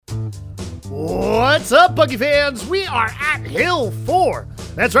What's up, Buggy fans? We are at Hill 4.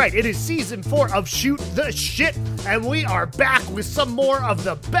 That's right, it is Season 4 of Shoot the Shit, and we are back with some more of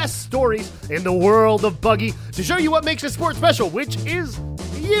the best stories in the world of Buggy to show you what makes a sport special, which is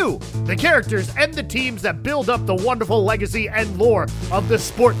you, the characters and the teams that build up the wonderful legacy and lore of the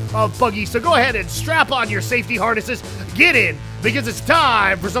sport of Buggy. So go ahead and strap on your safety harnesses, get in, because it's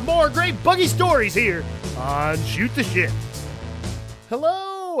time for some more great Buggy stories here on Shoot the Shit.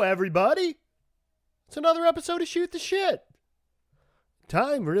 Hello, everybody. It's another episode of Shoot the Shit.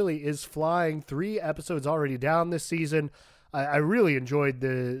 Time really is flying. 3 episodes already down this season. I really enjoyed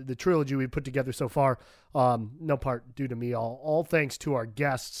the trilogy we put together so far. No part due to me. All thanks to our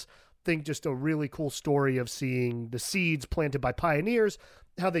guests. I think just a really cool story of seeing the seeds planted by pioneers,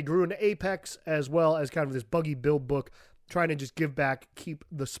 how they grew into apex, as well as kind of this Buggy build book, trying to just give back, keep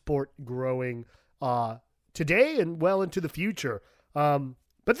the sport growing today and well into the future.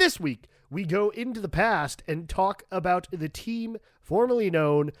 But this week, we go into the past and talk about the team formerly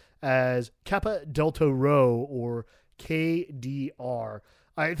known as Kappa Delta Rho, or KDR.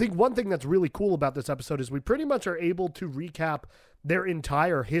 I think one thing that's really cool about this episode is we pretty much are able to recap their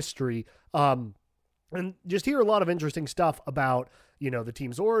entire history and just hear a lot of interesting stuff about, the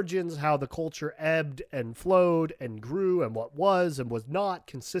team's origins, how the culture ebbed and flowed and grew, and what was and was not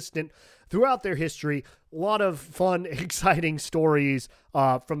consistent throughout their history. A lot of fun, exciting stories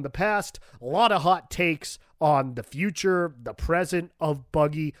from the past, a lot of hot takes on the future, the present of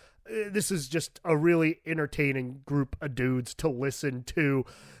Buggy. This is just a really entertaining group of dudes to listen to.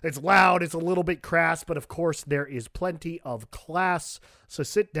 It's loud, it's a little bit crass, but of course there is plenty of class. So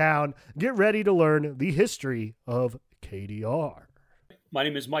sit down, get ready to learn the history of KDR. My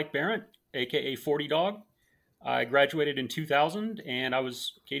name is Mike Berendt, aka 40 Dog. I graduated in 2000, and I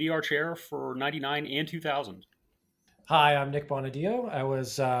was KDR chair for 99 and 2000. Hi, I'm Nik Bonaddio. I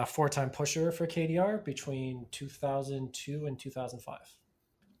was a 4-time pusher for KDR between 2002 and 2005.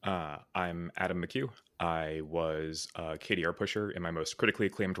 I'm Adam McCue. I was a KDR pusher in my most critically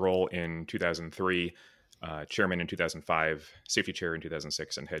acclaimed role in 2003, chairman in 2005, safety chair in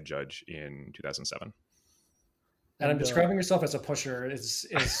 2006, and head judge in 2007. And describing yourself as a pusher is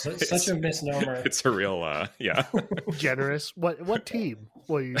such a misnomer. It's a real, yeah. Generous. What team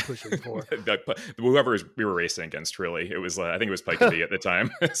were you pushing for? Whoever we were racing against, really. It was, I think it was Pike B at the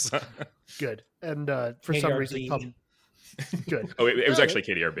time. So. Good. And for some reason, good. Oh, it was actually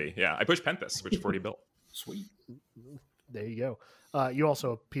KDRB. Yeah, I pushed Penthus, which 40 built. Sweet. There you go. You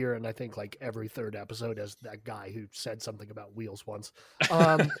also appear in, I think, like every 3rd episode as that guy who said something about wheels once.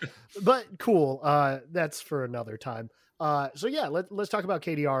 But cool. That's for another time. So yeah, let's talk about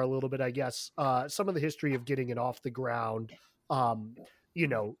KDR a little bit, I guess. Some of the history of getting it off the ground.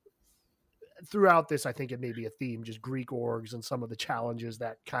 Throughout this, I think it may be a theme, just Greek orgs and some of the challenges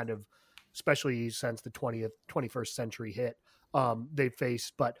that kind of, especially since the 21st century hit, they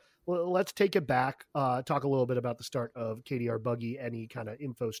faced. But let's take it back, talk a little bit about the start of KDR Buggy, any kind of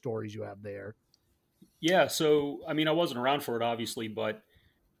info stories you have there. Yeah, so, I wasn't around for it, obviously, but,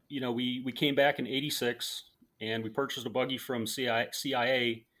 we came back in 86, and we purchased a buggy from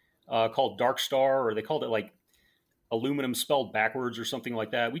CIA called Dark Star, or they called it, like, aluminum spelled backwards or something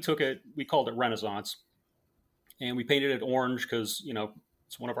like that. We called it Renaissance, and we painted it orange because,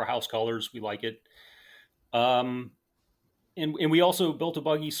 it's one of our house colors. We like it. And we also built a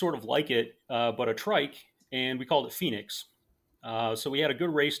buggy sort of like it, but a trike, and we called it Phoenix. So we had a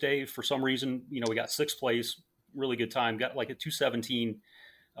good race day. For some reason, we got 6th place, really good time, got like a 2:17,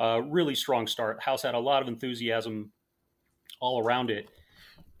 really strong start. House had a lot of enthusiasm all around it.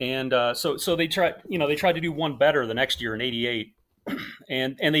 And so they tried to do one better the next year in 88.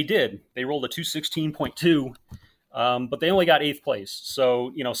 And they did. They rolled a 2:16.2, but they only got 8th place.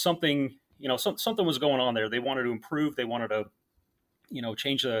 So, something was going on there. They wanted to improve. They wanted to,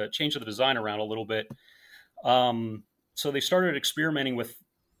 change the design around a little bit. So they started experimenting with,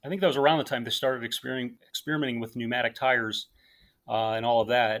 I think that was around the time they started experimenting with pneumatic tires and all of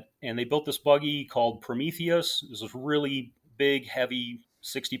that. And they built this buggy called Prometheus. This was really big, heavy,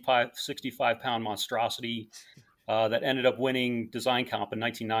 65 pound monstrosity that ended up winning design comp in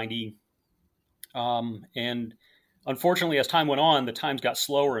 1990. And unfortunately, as time went on, the times got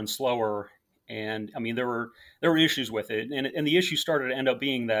slower and slower. And there were issues with it. And the issue started to end up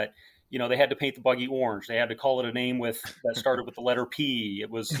being that, they had to paint the buggy orange. They had to call it a name that started with the letter P. It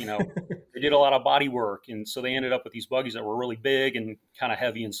was, they did a lot of body work. And so they ended up with these buggies that were really big and kind of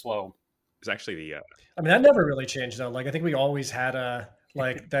heavy and slow. It's actually that never really changed though. Like, I think we always had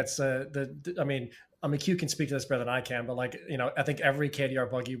McCue can speak to this better than I can, but I think every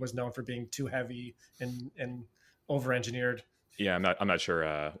KDR buggy was known for being too heavy and over-engineered. Yeah, I'm not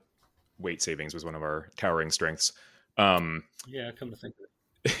sure weight savings was one of our towering strengths. Yeah, come to think of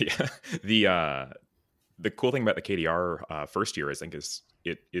it. Yeah, the cool thing about the KDR first year, I think, is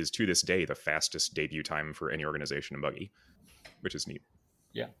it is to this day the fastest debut time for any organization in buggy, which is neat.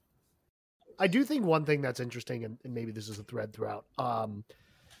 Yeah. I do think one thing that's interesting, and maybe this is a thread throughout,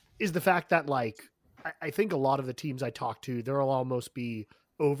 is the fact that, like, I think a lot of the teams I talk to, there'll almost be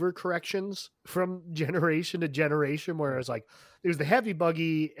overcorrections from generation to generation, whereas like it was the heavy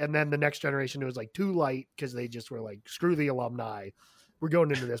buggy, and then the next generation it was like too light because they just were like, screw the alumni, we're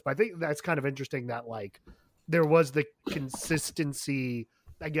going into this. But I think that's kind of interesting that like there was the consistency,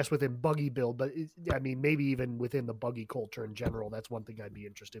 I guess, within buggy build, but I mean, maybe even within the buggy culture in general. That's one thing I'd be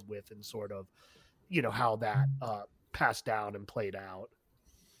interested with, and sort of, you know, how that passed down and played out.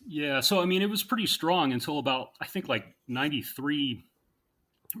 Yeah, so I mean, it was pretty strong until about, I think, like 93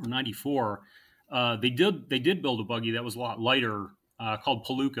 or 94. They did build a buggy that was a lot lighter, called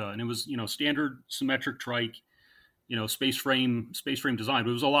Palooka, and it was, you know, standard symmetric trike, you know, space frame design,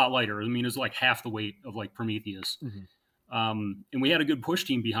 but it was a lot lighter. I mean, it was like half the weight of like Prometheus. Mm-hmm. And we had a good push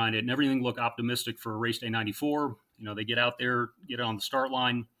team behind it, and everything looked optimistic for race day 94. You know, they get out there, get on the start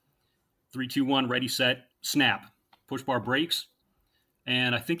line, 3, 2, 1, ready, set, snap, push bar breaks.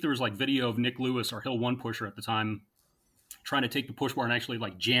 And I think there was like video of Nick Lewis, our Hill 1 pusher at the time, trying to take the push bar and actually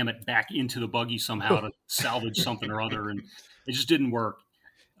like jam it back into the buggy somehow to salvage something or other. And it just didn't work.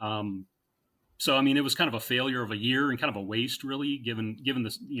 So, I mean, it was kind of a failure of a year and kind of a waste, really, given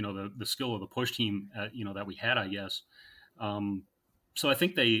the, you know, the skill of the push team, you know, that we had, I guess. So I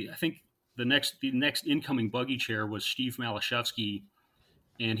think the next incoming buggy chair was Steve Malashevsky,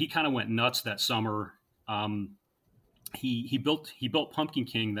 and he kind of went nuts that summer. He built Pumpkin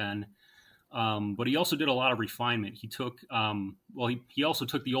King then, but he also did a lot of refinement. He took he also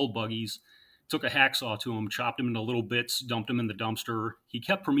took the old buggies, took a hacksaw to them, chopped them into little bits, dumped them in the dumpster. He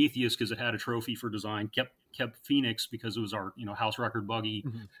kept Prometheus because it had a trophy for design. Kept Phoenix because it was our, you know, house record buggy.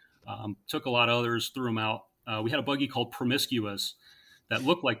 Mm-hmm. Took a lot of others, threw them out. We had a buggy called Promiscuous that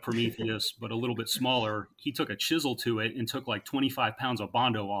looked like Prometheus, but a little bit smaller. He took a chisel to it and took like 25 pounds of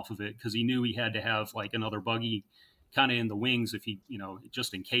Bondo off of it because he knew he had to have like another buggy kind of in the wings if he, you know,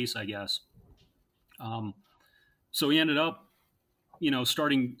 just in case, I guess. So he ended up, you know,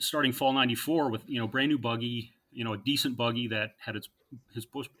 starting fall 94 with, you know, brand new buggy, you know, a decent buggy that had its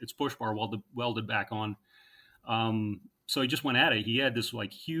push bar welded back on. So he just went at it. He had this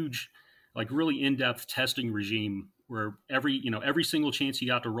like huge, like really in-depth testing regime where every single chance he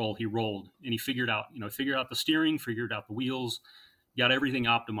got to roll, he rolled, and he figured out the steering, figured out the wheels, got everything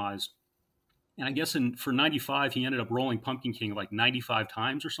optimized. And I guess for 95, he ended up rolling Pumpkin King like 95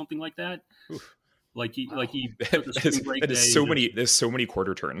 times or something like that. Oof. Like he took a spring break day. There's so many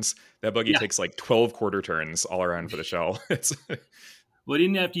quarter turns. That buggy takes like 12 quarter turns all around for the shell. Well, he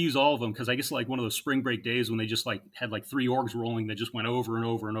didn't have to use all of them because I guess like one of those spring break days when they just like had like 3 orgs rolling that just went over and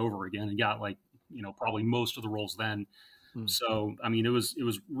over and over again and got like, you know, probably most of the rolls then. So, I mean, it was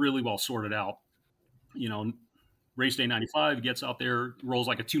really well sorted out. You know, race day 95 gets out there, rolls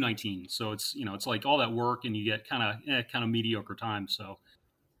like a 219. So it's, you know, it's like all that work and you get kind of mediocre time. So,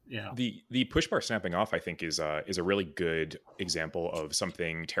 yeah. The push bar snapping off, I think, is a really good example of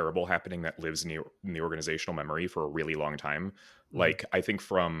something terrible happening that lives in the organizational memory for a really long time. Like, I think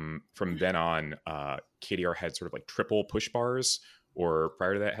from then on, KDR had sort of like triple push bars, or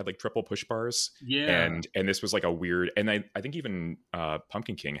prior to that had like triple push bars. Yeah. And this was like a weird, and I think even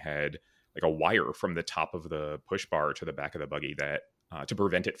Pumpkin King had like a wire from the top of the push bar to the back of the buggy that to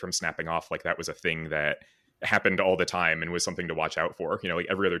prevent it from snapping off. Like that was a thing that happened all the time and was something to watch out for. You know, like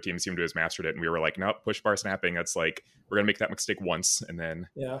every other team seemed to have mastered it, and we were like, nope, push bar snapping. That's like, we're gonna make that mistake once, and then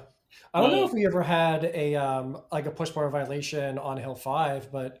I don't know if we ever had a like a push bar violation on Hill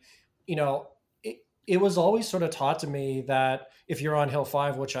 5, but you know, it was always sort of taught to me that if you're on Hill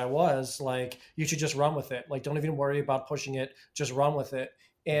 5, which I was, like, you should just run with it. Like, don't even worry about pushing it, just run with it.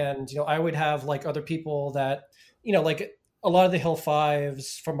 And, you know, I would have like other people that, you know, like a lot of the Hill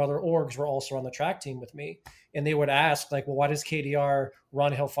 5s from other orgs were also on the track team with me. And they would ask like, well, why does KDR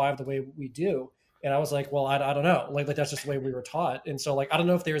run Hill 5 the way we do? And I was like, well, I don't know. Like that's just the way we were taught. And so like, I don't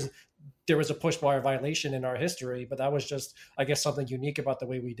know if there was a push bar violation in our history, but that was just, I guess, something unique about the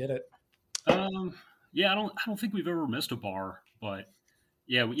way we did it. Yeah, I don't think we've ever missed a bar, but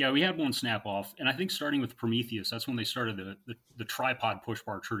we had one snap off. And I think starting with Prometheus, that's when they started the tripod push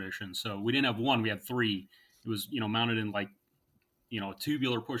bar tradition. So we didn't have one, we had 3. It was, you know, mounted in like, you know, a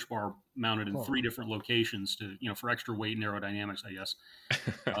tubular push bar mounted in 3 different locations to, you know, for extra weight and aerodynamics, I guess.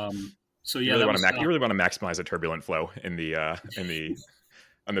 So yeah, you really want to maximize a turbulent flow in the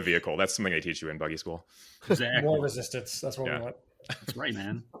on the vehicle. That's something they teach you in buggy school. Exactly. More resistance. That's what we want. That's right,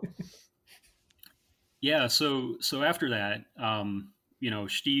 man. Yeah. So after that,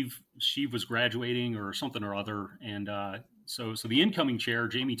 Steve was graduating or something or other, and so the incoming chair,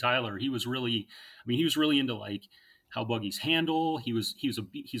 Jamie Tyler, he was really into like how buggies handle. He's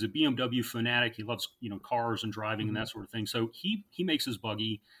a BMW fanatic. He loves cars and driving and that sort of thing. So he makes his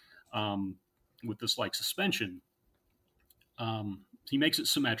buggy with this like suspension. He makes it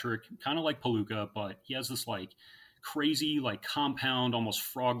symmetric, kind of like Palooka, but he has this like crazy, like compound, almost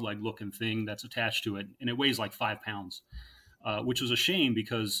frog leg looking thing that's attached to it, and it weighs like 5 pounds, which was a shame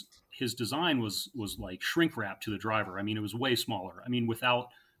because his design was like shrink wrap to the driver. I mean, it was way smaller. I mean, without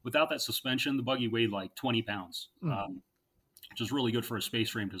that suspension, the buggy weighed like 20 pounds, which is really good for a space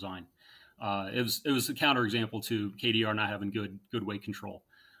frame design. It was a counterexample to KDR not having good weight control.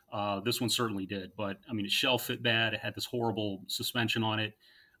 This one certainly did, but I mean, its shell fit bad. It had this horrible suspension on it.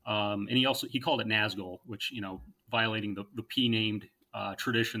 And he called it Nazgul, which, violating the P named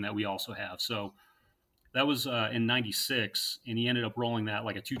tradition that we also have. So that was in 96, and he ended up rolling that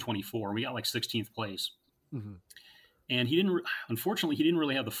like a 224. We got like 16th place. Mm-hmm. And unfortunately, he didn't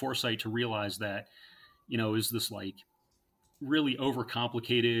really have the foresight to realize that, is this like really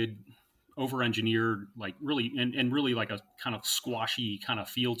overcomplicated, over-engineered, like really, and really like a kind of squashy kind of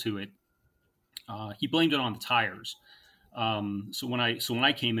feel to it. He blamed it on the tires. So when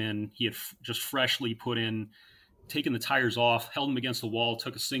I came in, he had just freshly taken the tires off, held them against the wall,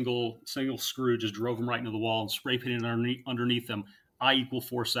 took a single screw, just drove them right into the wall and spray painted underneath them. I equal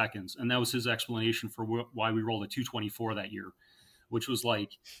 4 seconds. And that was his explanation for why we rolled a 224 that year, which was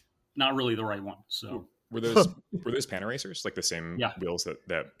like not really the right one. So were those Panaracers, like the same wheels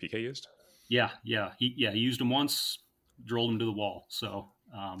that PK used? Yeah. He used them once, drilled them to the wall. So,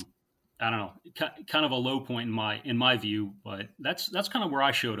 I don't know, kind of a low point in my view, but that's kind of where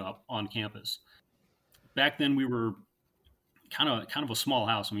I showed up on campus. Back then we were kind of a small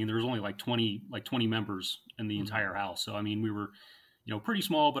house. I mean, there was only like 20 members in the entire house. So, I mean, we were, pretty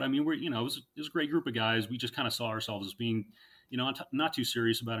small, but I mean, it was a great group of guys. We just kind of saw ourselves as being, not too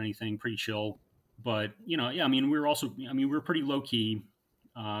serious about anything, pretty chill, but, I mean, we were pretty low key,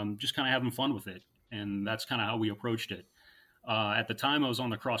 just kind of having fun with it. And that's kind of how we approached it. At the time I was on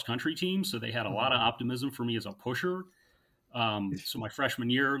the cross country team, so they had a lot of optimism for me as a pusher. So my freshman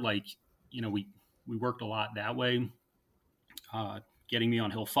year, like, we worked a lot that way, getting me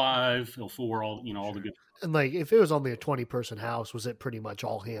on Hill 5, Hill 4, all the good. And like, if it was only a 20-person house, was it pretty much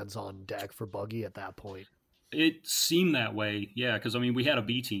all hands on deck for buggy at that point? It seemed that way. Yeah. Cause I mean, we had a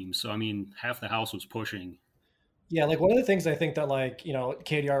B team. So, I mean, half the house was pushing. Yeah, like one of the things I think that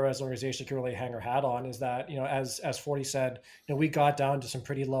KDR as an organization can really hang our hat on is that, as 40 said, we got down to some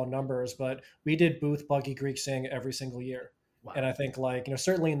pretty low numbers, but we did booth, buggy, Greek sing every single year. Wow. And I think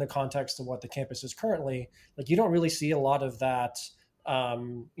certainly in the context of what the campus is currently, like you don't really see a lot of that,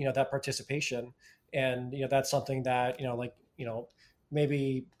 that participation. And, that's something that,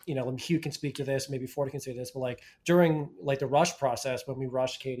 maybe, McCue can speak to this, maybe 40 can say this, but like during like the rush process, when we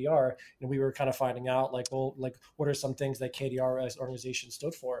rushed KDR, we were kind of finding out what are some things that KDR as an organization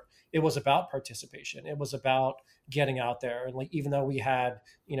stood for? It was about participation. It was about getting out there. And like, even though we had,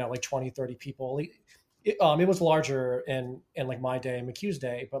 like 20, 30 people, it was larger in like my day and McCue's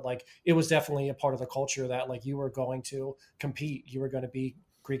day, but like, it was definitely a part of the culture that like you were going to compete, you were going to be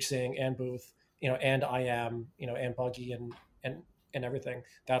Greek sing and booth, and I am, and buggy and everything.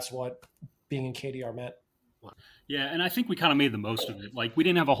 That's what being in KDR meant. Yeah, and I think we kind of made the most of it. Like we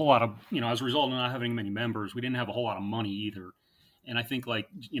didn't have a whole lot of, as a result of not having many members, we didn't have a whole lot of money either. And I think like,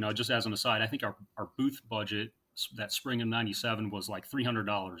 just as an aside, I think our booth budget that spring of 97 was like $300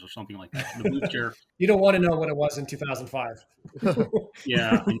 or something like that. The booth chair. You don't want to know what it was in 2005.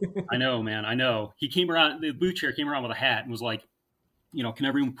 Yeah, I know, man. I know. The booth chair came around with a hat and was like, can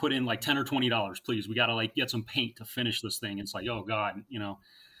everyone put in like $10 or $20, please? We got to like get some paint to finish this thing. It's like, oh God,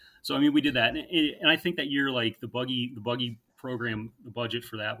 So, I mean, we did that. And I think that year, like the buggy program, the budget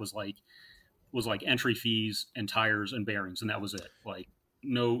for that was like entry fees and tires and bearings. And that was it. Like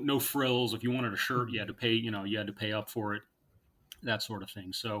no frills. If you wanted a shirt, you had to pay, you had to pay up for it, that sort of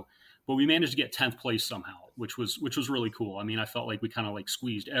thing. So, but we managed to get 10th place somehow, which was really cool. I mean, I felt like we kind of like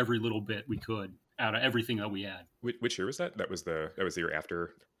squeezed every little bit we could out of everything that we had. Which year was that? That was the year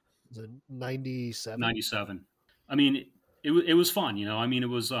after. Was it 97? 97. I mean, it was fun, I mean, it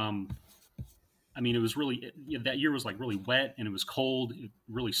was, it was really, that year was like really wet and it was cold. It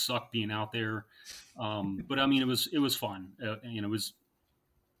really sucked being out there. But I mean, it was fun. It was,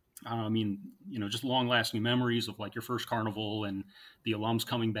 just long lasting memories of like your first carnival and the alums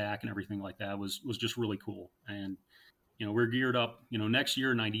coming back and everything like that was just really cool. And, we're geared up, next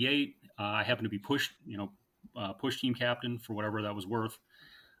year, 98, I happened to be push team captain for whatever that was worth.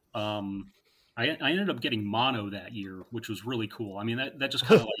 I I ended up getting mono that year, which was really cool. I mean, that just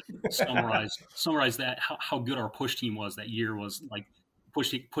kind of like summarized that how good our push team was that year. Was like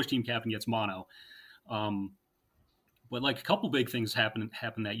push team captain gets mono. But like a couple big things happened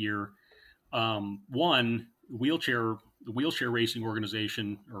that year. One, the wheelchair racing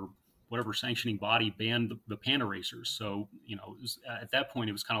organization or whatever sanctioning body banned the panda racers. So, you know, at that point,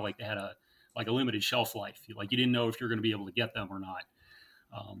 it was kind of like they had a limited shelf life. Like you didn't know if you're going to be able to get them or not,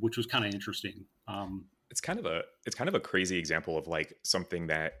 which was kind of interesting. It's kind of a crazy example of like something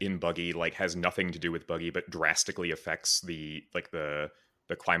that in buggy like has nothing to do with buggy, but drastically affects the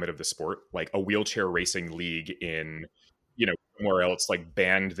climate of the sport. Like a wheelchair racing league in, you know, somewhere else like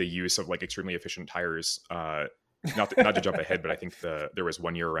banned the use of like extremely efficient tires. Not to jump ahead, but I think there was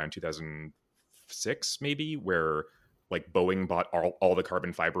one year around 2006 maybe where like Boeing bought all the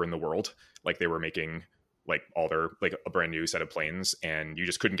carbon fiber in the world. Like they were making like all their like a brand new set of planes, and you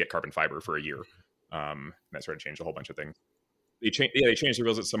just couldn't get carbon fiber for a year. That sort of changed a whole bunch of things. They changed the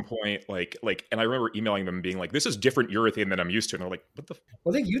rules at some point. Like, and I remember emailing them being like, "This is different urethane than I'm used to," and they're like, "What the?"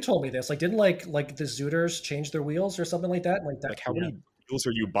 Well, I think you told me this. Like, didn't like the Zooters change their wheels or something like that? Like that. Like, how many wheels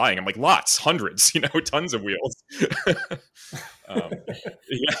are you buying? I'm like, lots, hundreds, you know, tons of wheels.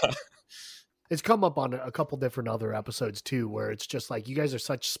 Yeah. It's come up on a couple different other episodes too, where it's just like you guys are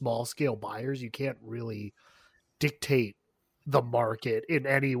such small scale buyers, you can't really dictate the market in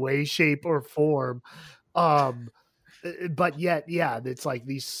any way, shape, or form. But yet, yeah, it's like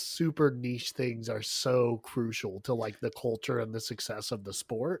these super niche things are so crucial to like the culture and the success of the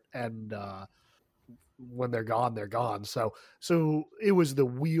sport. And when they're gone, they're gone. So it was the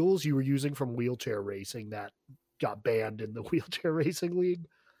wheels you were using from wheelchair racing that got banned in the wheelchair racing league.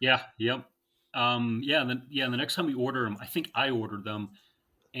 Yeah. Yep. The next time we order them, I think I ordered them.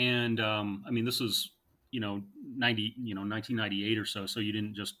 And I mean, this was, 1998 or so. So you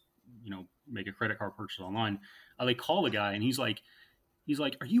didn't just, make a credit card purchase online. I call the guy and he's like,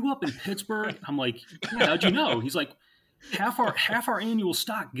 "Are you up in Pittsburgh?" I'm like, "Yeah, how'd you know?" He's like, half our annual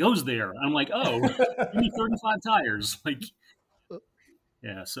stock goes there. I'm like, "Oh, give me 35 tires." Like,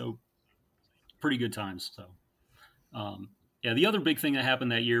 yeah, so pretty good times. So, the other big thing that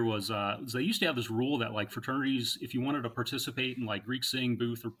happened that year was they used to have this rule that like fraternities, if you wanted to participate in like Greek Sing,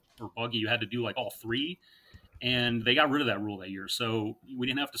 Booth, or Buggy, you had to do like all three. And they got rid of that rule that year. So we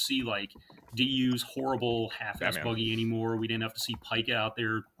didn't have to see like DU's horrible half-ass buggy anymore. We didn't have to see Pike out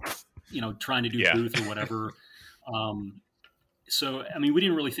there, trying to do Booth or whatever. So, I mean, we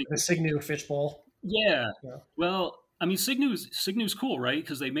didn't really think the Signu Fishbowl. Yeah. Well, I mean, Signu's cool, right?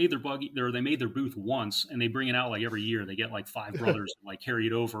 Because they made their buggy they made their Booth once, and they bring it out like every year. They get like 5 brothers and like carry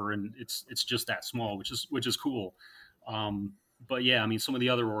it over, and it's just that small, which is cool. But yeah, I mean, some of the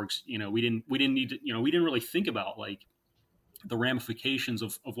other orgs, we didn't need to, we didn't really think about like the ramifications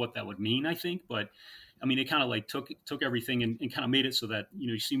of what that would mean, I think. But I mean, it kind of like took everything and kind of made it so that,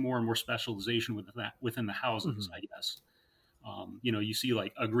 you see more and more specialization within the houses, I guess. You see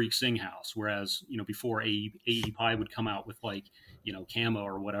like a Greek Sing house, whereas, before AE Pi would come out with like, Camo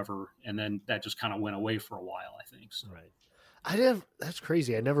or whatever. And then that just kind of went away for a while, I think. So. Right. That's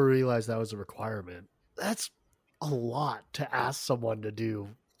crazy. I never realized that was a requirement. That's a lot to ask someone to do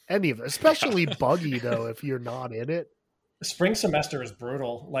any of it, especially buggy though, if you're not in it. Spring semester is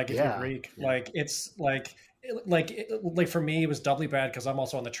brutal. Like if you're Greek, like it's like for me, it was doubly bad because I'm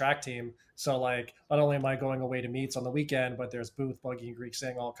also on the track team. So like, not only am I going away to meets on the weekend, but there's Booth, Buggy, and Greek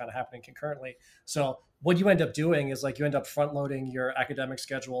Sing all kind of happening concurrently. So what you end up doing is like, you end up front loading your academic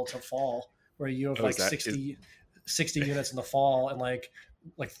schedule to fall, where you have 60 units in the fall and like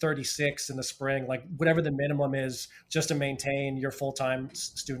 36 in the spring, like whatever the minimum is, just to maintain your full-time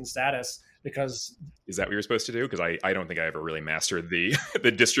student status. Because is that what you're supposed to do? Because I don't think I ever really mastered the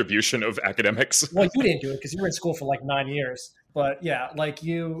distribution of academics. Well, you didn't do it because you were in school for like 9 years. But yeah, like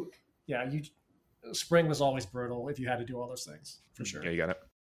spring was always brutal if you had to do all those things, for sure. Yeah, you got it.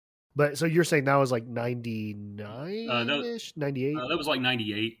 But so you're saying that was like 99-ish, 98? That was like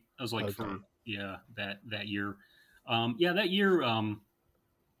 98. That was like for that year. That year.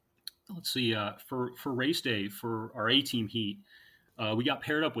 Let's see. For race day for our A team heat, we got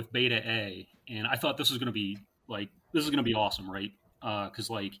paired up with Beta A, and I thought this was going to be awesome, right? Because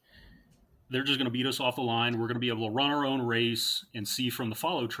like they're just going to beat us off the line. We're going to be able to run our own race and see from the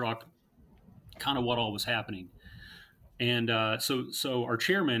follow truck kind of what all was happening. And so our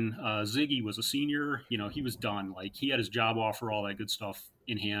chairman Ziggy was a senior. He was done. Like he had his job offer, all that good stuff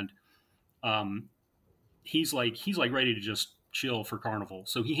in hand. He's like ready to just chill for carnival.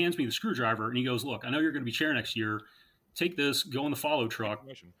 So he hands me the screwdriver and he goes, "Look, I know you're going to be chair next year. Take this, go in the follow truck.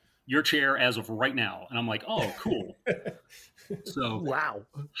 Your chair as of right now." And I'm like, "Oh, cool." So wow.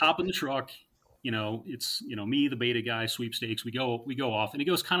 Hop in the truck. it's, me, the beta guy, sweepstakes, we go off, and it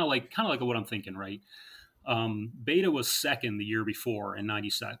goes kind of like what I'm thinking, right? Beta was second the year before in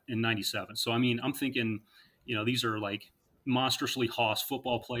 97. So, I mean, I'm thinking, these are like monstrously hoss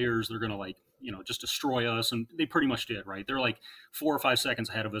football players. They're going to like, just destroy us. And they pretty much did, right? They're like 4 or 5 seconds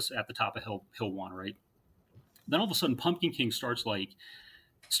ahead of us at the top of hill one, right? Then all of a sudden Pumpkin King starts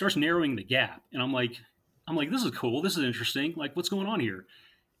narrowing the gap. And I'm like, this is cool. This is interesting. Like, what's going on here?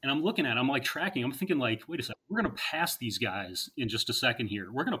 And I'm looking at it, I'm like tracking. I'm thinking like, wait a second, we're going to pass these guys in just a second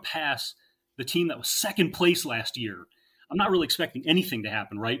here. We're going to pass the team that was second place last year. I'm not really expecting anything to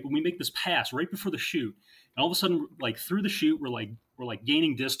happen, right? But we make this pass right before the shoot. And all of a sudden, like through the shoot, we're like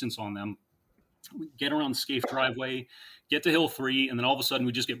gaining distance on them. We get around the Scaife driveway, get to hill 3, and then all of a sudden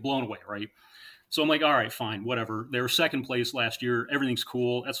we just get blown away, right? So I'm like, all right, fine, whatever. They were second place last year. Everything's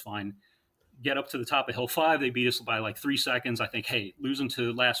cool. That's fine. Get up to the top of hill 5. They beat us by like 3 seconds. I think, hey, losing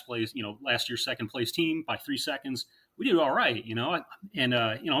to last place, last year's second place team by 3 seconds, we did all right,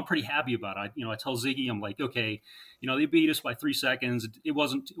 I'm pretty happy about it. I tell Ziggy, I'm like, okay, they beat us by 3 seconds. It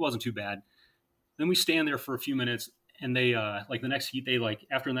wasn't too bad. Then we stand there for a few minutes, and they like the next heat,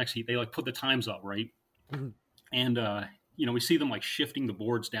 after the next heat, they like put the times up, right? Mm-hmm. And we see them like shifting the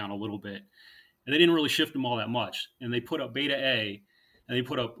boards down a little bit, and they didn't really shift them all that much. And they put up Beta A, and they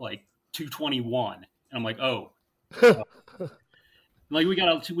put up like 221, and I'm like, oh. Like we got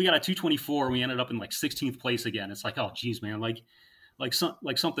a 224, and we ended up in like 16th place again. It's like, oh geez, man, like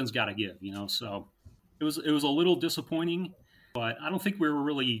something's got to give, So it was a little disappointing, but I don't think we were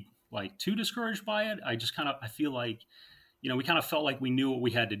really like too discouraged by it. I feel like, we kind of felt like we knew what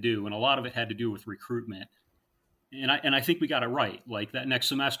we had to do, and a lot of it had to do with recruitment. And I think we got it right. Like that next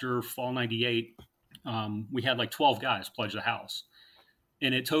semester, fall 98, we had like 12 guys pledge the house.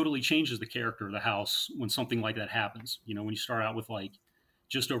 And it totally changes the character of the house when something like that happens. When you start out with like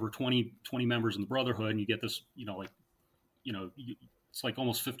just over 20 members in the Brotherhood, and you get this, it's like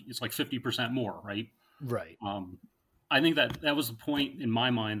almost 50, it's like 50% more, right? Right. I think that was the point in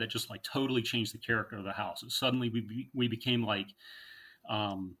my mind that just like totally changed the character of the house. And suddenly we became like,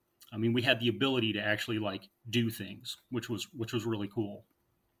 we had the ability to actually like do things, which was really cool.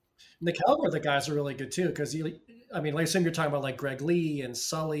 And the caliber of the guys are really good too, because like I assume you're talking about like Greg Lee and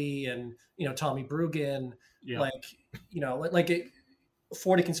Sully and Tommy Brugan, yeah.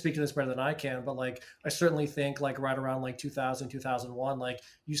 40 can speak to this better than I can, but like I certainly think like right around like 2000, 2001, like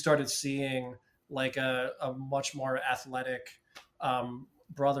you started seeing like a much more athletic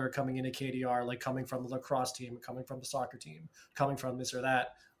brother coming into KDR, like coming from the lacrosse team, coming from the soccer team, coming from this or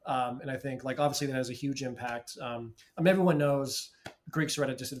that. And I think like obviously that has a huge impact. Everyone knows Greeks are at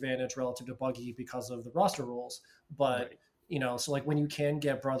a disadvantage relative to Buggy because of the roster rules, but right. So like when you can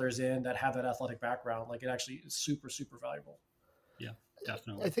get brothers in that have that athletic background, like it actually is super, super valuable. Yeah,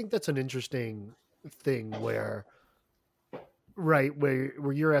 definitely. I think that's an interesting thing where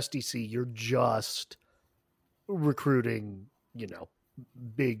you're SDC, you're just recruiting,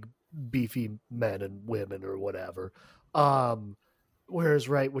 big beefy men and women or whatever. Whereas,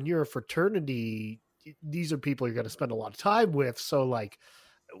 right, when you're a fraternity, these are people you're going to spend a lot of time with. So, like,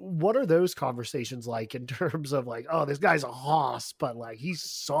 what are those conversations like in terms of like, oh, this guy's a hoss, but like he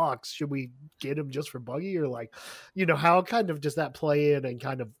sucks. Should we get him just for Buggy? Or like, how kind of does that play in and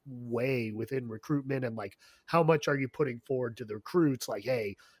kind of weigh within recruitment? And like, how much are you putting forward to the recruits? Like,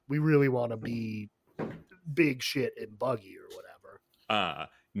 hey, we really want to be big shit in Buggy or whatever.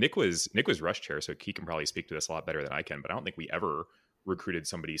 Nik was rush chair, so he can probably speak to this a lot better than I can, but I don't think we ever recruited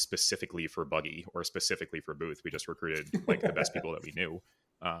somebody specifically for Buggy or specifically for Booth. We just recruited like the best people that we knew.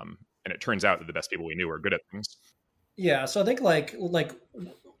 And it turns out that the best people we knew are good at things. Yeah. So I think like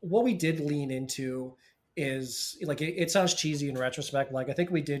what we did lean into is like, it sounds cheesy in retrospect. Like, I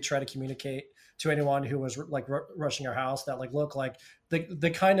think we did try to communicate to anyone who was like rushing our house that like, look, like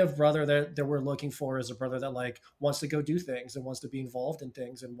the kind of brother that we're looking for is a brother that like wants to go do things and wants to be involved in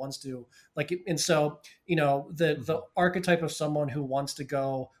things and wants to like, and so, the archetype of someone who wants to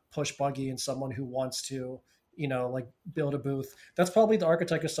go push Buggy and someone who wants to, like build a booth, that's probably the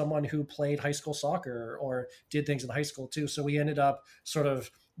archetype of someone who played high school soccer or did things in high school too. So we ended up sort of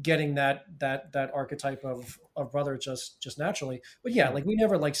getting that archetype of brother just naturally. But yeah, like we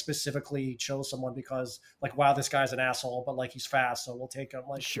never like specifically chose someone because like, wow, this guy's an asshole, but like he's fast, so we'll take him.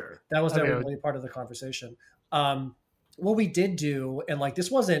 Like, sure, that was never really part of the conversation. What we did do, and like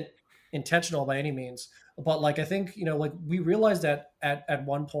this wasn't intentional by any means, but like I think like we realized that at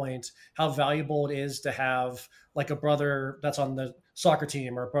one point how valuable it is to have like a brother that's on the soccer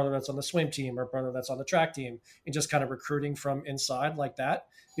team or a brother that's on the swim team or a brother that's on the track team, and just kind of recruiting from inside like that.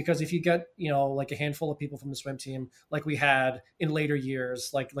 Because if you get like a handful of people from the swim team like we had in later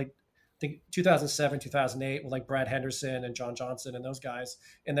years, like think 2007, 2008 with like Brad Henderson and John Johnson and those guys.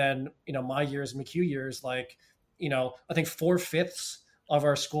 And then, my years, McCue years, like, I think 4/5 of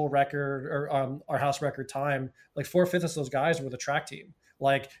our school record or our house record time, like 4/5 of those guys were the track team.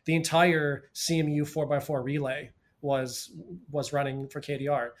 Like the entire CMU 4x4 relay was running for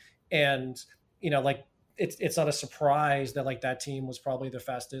KDR. And, like it's not a surprise that like that team was probably the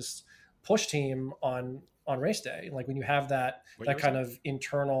fastest push team on race day. Like when you have that kind of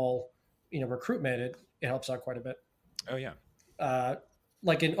internal, recruitment, it helps out quite a bit. Oh yeah.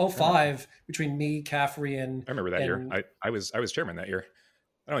 Like in 05 between me, Caffrey, and I remember that year. I was chairman that year.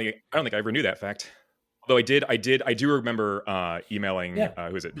 I don't think I ever knew that fact. Although I do remember emailing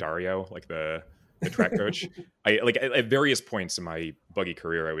who is it, Dario, like the track coach. I like at various points in my buggy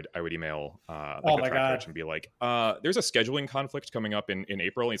career, I would email the track coach and be like, there's a scheduling conflict coming up in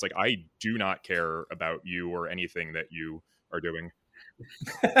April. And he's like, I do not care about you or anything that you are doing.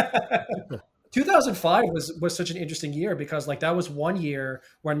 2005 was such an interesting year because like that was one year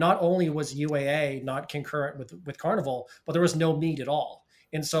where not only was UAA not concurrent with Carnival, but there was no meet at all.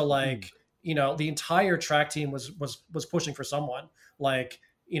 And so like, the entire track team was pushing for someone like,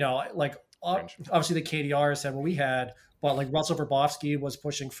 obviously the KDRs had what we had, but like Russell Verbofsky was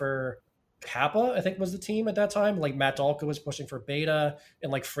pushing for Kappa, I think was the team at that time. Like Matt Dalka was pushing for Beta,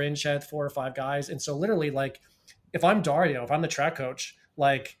 and like Fringe had 4 or 5 guys. And so literally like, if I'm Dario, if I'm the track coach,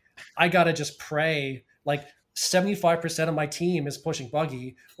 like I got to just pray, like 75% of my team is pushing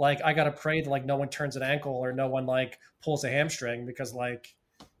buggy. Like I got to pray that like no one turns an ankle or no one like pulls a hamstring because like,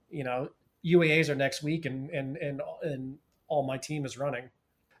 UAAs are next week and all my team is running.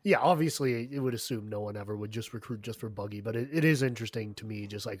 Yeah, obviously it would assume no one ever would just recruit just for buggy, but it is interesting to me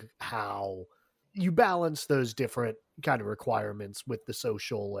just like how you balance those different kind of requirements with the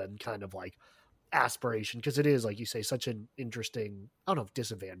social and kind of like aspiration, because it is, like you say, such an interesting, I don't know if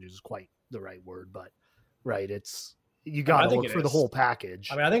disadvantage is quite the right word, but right, it's, you got to look for the whole package.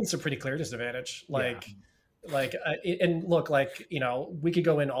 I mean, I think it's a pretty clear disadvantage. And look, like, we could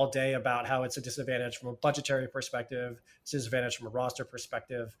go in all day about how it's a disadvantage from a budgetary perspective, it's a disadvantage from a roster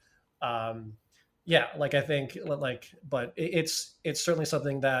perspective. Like I think like, but it's certainly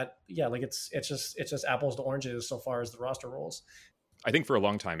something that, like it's just apples to oranges so far as the roster rules. I think for a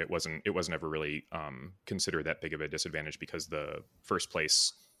long time it wasn't ever really considered that big of a disadvantage because the first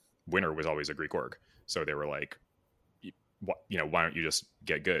place winner was always a Greek org. So they were like, why don't you just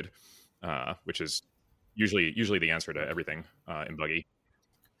get good? Which is usually the answer to everything in buggy.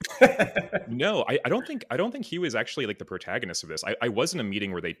 No, I don't think he was actually like the protagonist of this. I was in a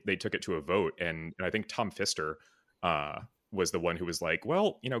meeting where they took it to a vote, and I think Tom Pfister was the one who was like,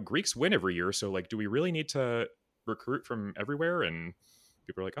 well, Greeks win every year, so like, do we really need to recruit from everywhere? And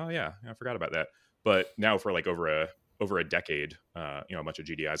people are like, oh yeah, I forgot about that. But now for like over a decade, a bunch of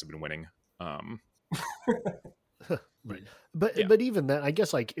GDIs have been winning. Right. But even then, I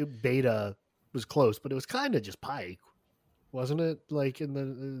guess like Beta was close, but it was kind of just Pike, wasn't it? Like in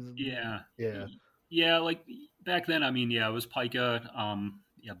the yeah, like back then. I mean, it was Pika.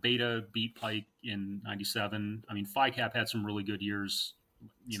 Beta beat Pike in 97. I mean, Phi Cap had some really good years.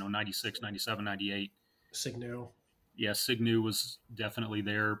 96, 97, 98. Signu. Yeah, Signu was definitely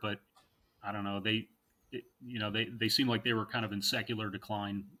there, but I don't know. They seemed like they were kind of in secular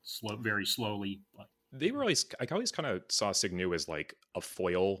decline, very slowly. But they were always, I always kind of saw Signu as like a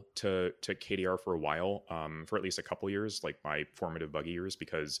foil to KDR for a while, for at least a couple years, like my formative buggy years,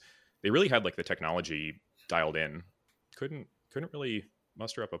 because they really had like the technology dialed in. Couldn't really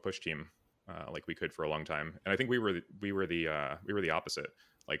muster up a push team like we could for a long time. And I think we were the opposite,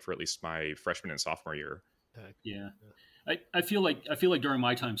 like for at least my freshman and sophomore year. Yeah. I feel like during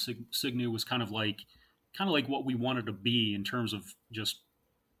my time, Signu was kind of like what we wanted to be in terms of just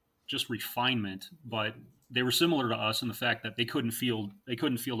refinement, but they were similar to us in the fact that they couldn't field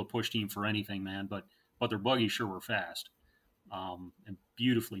a push team for anything, man. But their buggies sure were fast, and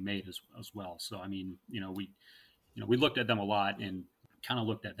beautifully made as well. So I mean, we looked at them a lot and kind of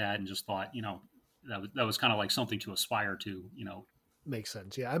looked at that and just thought, that was kind of like something to aspire to, Makes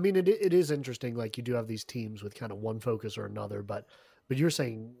sense. Yeah. I mean, it is interesting. Like you do have these teams with kind of one focus or another, but you're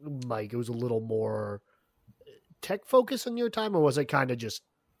saying, Mike, it was a little more tech focus in your time, or was it kind of just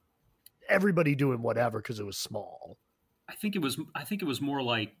everybody doing whatever because it was small? I think it was more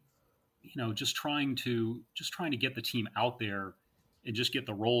like, just trying to get the team out there and just get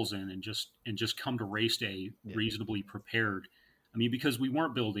the rolls in and just come to race day reasonably prepared. I mean, because we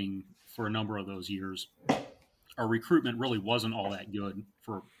weren't building for a number of those years. Our recruitment really wasn't all that good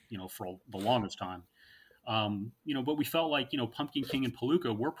for the longest time. But we felt like, Pumpkin King and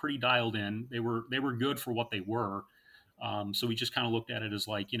Palooka were pretty dialed in. They were good for what they were. So we just kind of looked at it as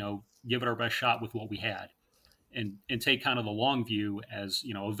like, give it our best shot with what we had, and take kind of the long view as,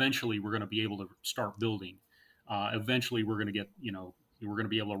 eventually we're going to be able to start building. Eventually we're going to get, we're going to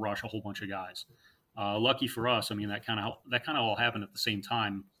be able to rush a whole bunch of guys. Lucky for us, I mean, that kind of all happened at the same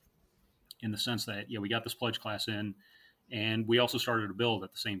time, in the sense that, we got this pledge class in, and we also started to build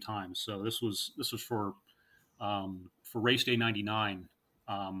at the same time. So this was for race day 99.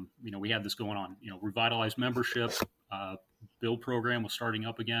 We had this going on, revitalized membership, build program was starting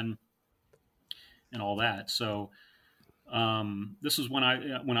up again, and all that. So this is when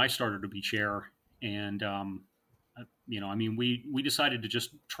I started to be chair, and we decided to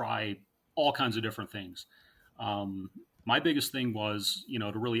just try all kinds of different things. My biggest thing was,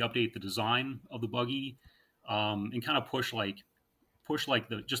 to really update the design of the buggy, and kind of push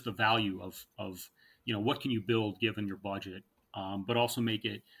the value of what can you build given your budget, but also make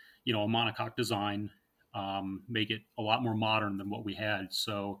it, a monocoque design, make it a lot more modern than what we had.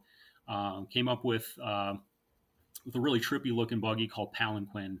 So came up with a really trippy looking buggy called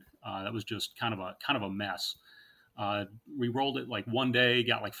Palanquin. That was just kind of a mess. We rolled it like one day,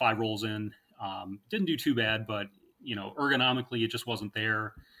 got like 5 rolls in. Didn't do too bad, but ergonomically it just wasn't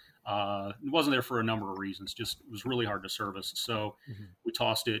there. It wasn't there for a number of reasons. Just it was really hard to service. So we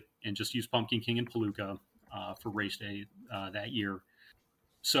tossed it and just used Pumpkin King and Palooka for race day that year.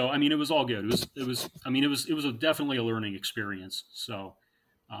 So I mean, it was all good. It was definitely a learning experience. So,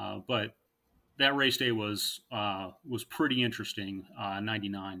 but that race day was pretty interesting.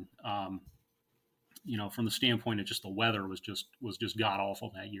 99. From the standpoint of just the weather was just god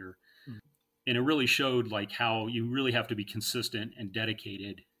awful that year. And it really showed like how you really have to be consistent and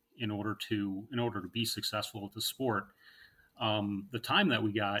dedicated in order to be successful at the sport. The time that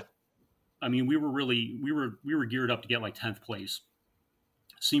we got, I mean, we were geared up to get like 10th place.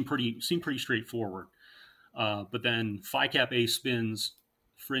 Seemed pretty straightforward. But then Phi Cap A spins,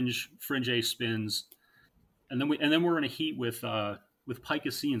 Fringe A spins, and then we're in a heat with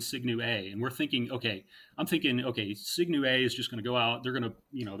Pica C and Cygnu A, and I'm thinking, okay, Cygnu A is just going to go out. They're going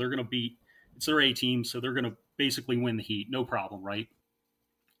to beat. It's their A team, so they're going to basically win the heat, no problem, right?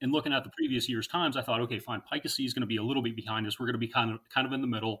 And looking at the previous year's times, I thought, okay, fine, Pica C is going to be a little bit behind us. We're going to be kind of in the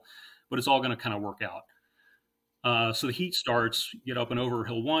middle, but it's all going to kind of work out. So the heat starts, get up and over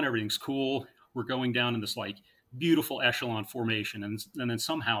Hill 1, everything's cool. We're going down in this like beautiful echelon formation, and then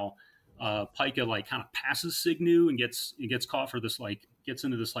somehow Pica like kind of passes Cygnu and gets caught for this gets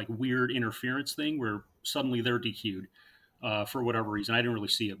into this like weird interference thing where suddenly they're DQ'd for whatever reason. I didn't really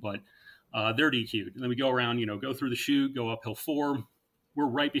see it, but they're DQ'd. And then we go around, go through the chute, go up Hill 4. We're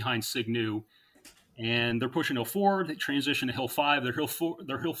right behind Cygnu, and they're pushing Hill 4. They transition to Hill 5. Their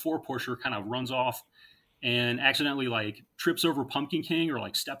Hill 4 pusher kind of runs off and accidentally like trips over Pumpkin King or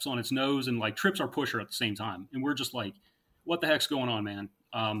like steps on its nose and like trips our pusher at the same time. And we're just like, what the heck's going on, man?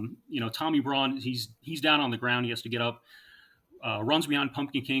 Tommy Braun, he's down on the ground. He has to get up, runs behind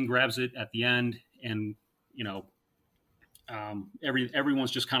Pumpkin King, grabs it at the end. And,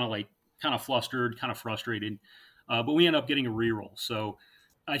 everyone's just kind of flustered, kind of frustrated. But we end up getting a reroll. So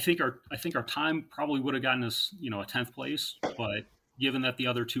I think our time probably would have gotten us, a 10th place, but given that the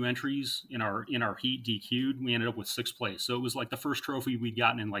other 2 entries in our heat DQ'd, we ended up with 6th place. So it was like the first trophy we'd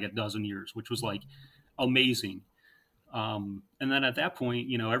gotten in like a dozen years, which was like amazing. And then at that point,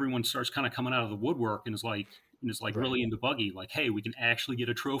 everyone starts kind of coming out of the woodwork and is like right. Really into buggy, like, hey, we can actually get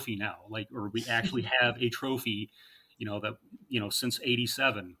a trophy now, or we actually have a trophy, that, since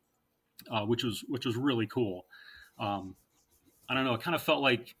 87, which was really cool. I don't know. It kind of felt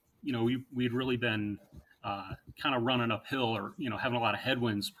like, we'd really been kind of running uphill or, having a lot of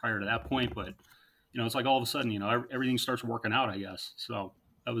headwinds prior to that point. But, it's like all of a sudden, everything starts working out, I guess. So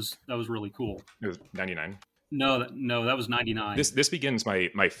that was really cool. It was 99. No, that was 99. This begins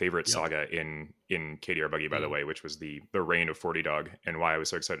my favorite saga in KDR Buggy, by the way, which was the reign of 40 Dog, and why I was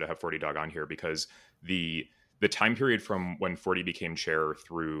so excited to have 40 Dog on here, because the time period from when 40 became chair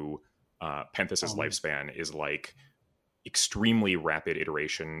through Penthis's lifespan is like extremely rapid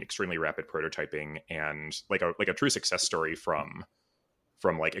iteration, extremely rapid prototyping, and like a true success story from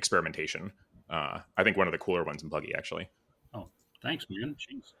like experimentation. I think one of the cooler ones in Buggy, actually. Oh, thanks, man.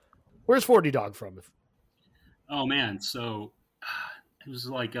 Jeez. Where's 40 Dog from? Oh man, so it was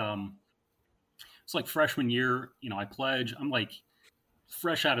like it's like freshman year. I pledge. I'm like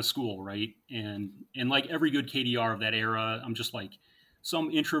fresh out of school, right? And like every good KDR of that era, I'm just like some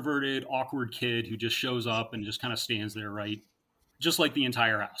introverted, awkward kid who just shows up and just kind of stands there, right? Just like the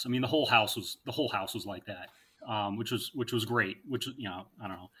entire house. I mean, the whole house was like that, which was great. Which I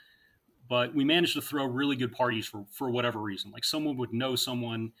don't know, but we managed to throw really good parties for whatever reason. Like someone would know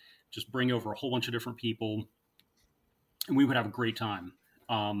someone, just bring over a whole bunch of different people. and we would have a great time.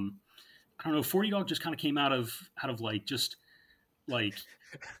 I don't know, 40 Dog just kind of came out of like, just like,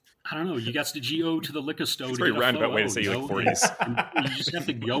 I don't know, you got to go to the liquor store. It's a very roundabout way to say like 40s. And you just have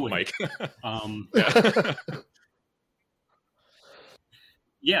to go in. Mike.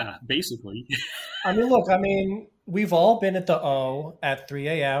 Yeah, basically. I mean, look, we've all been at the O at 3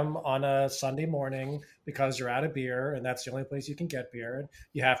 a.m. on a Sunday morning because you're out of beer, and that's the only place you can get beer, and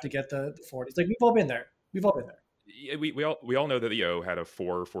you have to get the 40s. Like, we've all been there. Yeah, we all know that the O had a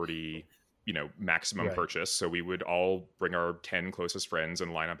 440, maximum purchase. So we would all bring our 10 closest friends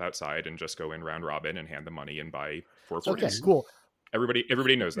and line up outside and just go in round robin and hand them money and buy 440s. Okay, cool.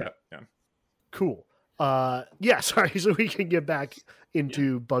 Everybody knows that. Yeah. Cool. Sorry. So we can get back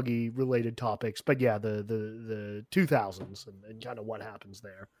into buggy related topics, but yeah, the 2000s and kind of what happens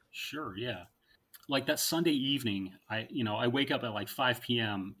there. Sure. Yeah. Like that Sunday evening, I wake up at like 5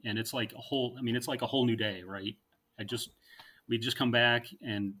 PM and it's like it's like a whole new day, right? We'd just come back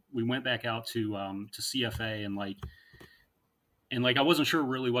and we went back out to CFA and I wasn't sure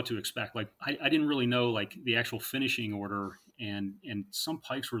really what to expect. Like I didn't really know like the actual finishing order and some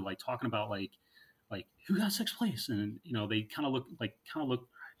pikes were like talking about like who got sixth place, and they kind of look.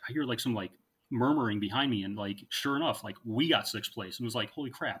 I hear like some like murmuring behind me, and like sure enough, like we got sixth place, and it was like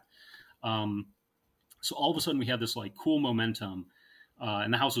holy crap. So all of a sudden we had this like cool momentum,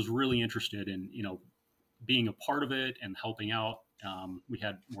 and the house was really interested in being a part of it and helping out. We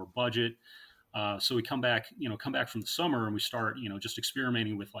had more budget, so we come back from the summer and we start just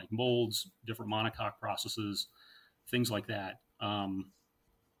experimenting with like molds, different monocoque processes, things like that.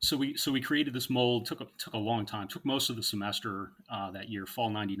 So we created this mold. Took a long time. Took most of the semester that year,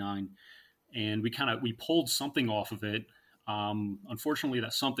 fall '99, and we pulled something off of it. Unfortunately,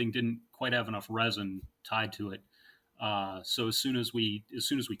 that something didn't quite have enough resin tied to it. So as soon as we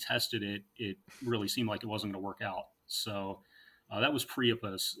tested it, it really seemed like it wasn't going to work out. So that was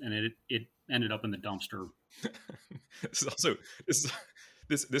Priapus, and it ended up in the dumpster.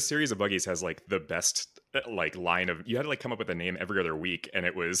 This series of buggies has like the best like line of, you had to like come up with a name every other week, and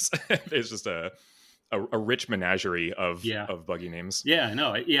it was it's just a rich menagerie of buggy names. Yeah,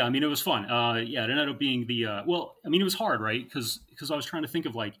 no, yeah, it was fun. It ended up being the it was hard, right? Because I was trying to think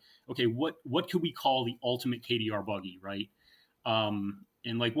of like, okay, what could we call the ultimate KDR buggy, right?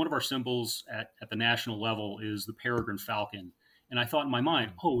 And like one of our symbols at the national level is the peregrine falcon, and I thought in my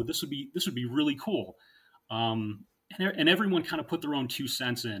mind, oh, this would be really cool. And everyone kind of put their own 2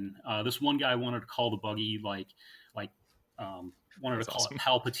 cents in. This one guy wanted to call the buggy wanted to call it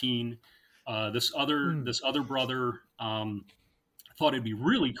Palpatine. This other brother thought it'd be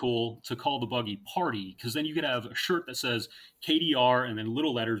really cool to call the buggy Party, because then you could have a shirt that says KDR and then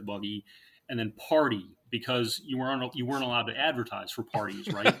little letters buggy and then Party, because you weren't allowed to advertise for parties,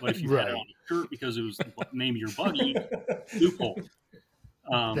 right? But if you had it on your shirt because it was the name of your buggy, loophole.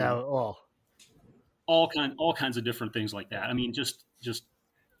 All kinds of different things like that. Just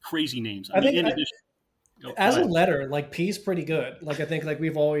crazy names. As a letter, like P is pretty good. Like I think like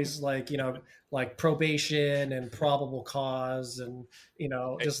we've always like probation and probable cause and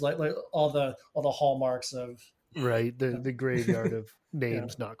just like all the hallmarks of the graveyard of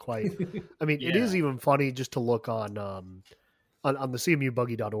names. Not quite. It is even funny just to look on the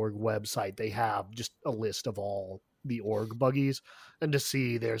cmubuggy.org website. They have just a list of all the org buggies, and to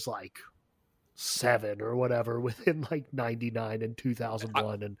see there's like 7 or whatever within like 99 and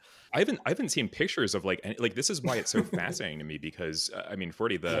 2001. And I haven't seen pictures of like this is why it's so fascinating to me, because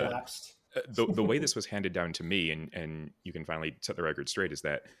 40, the way this was handed down to me, and you can finally set the record straight, is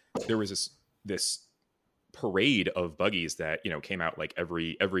that there was this parade of buggies that came out like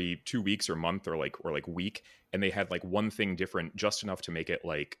every 2 weeks or month or week, and they had like one thing different, just enough to make it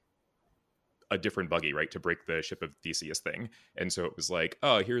like a different buggy, right, to break the Ship of Theseus thing. And so it was like,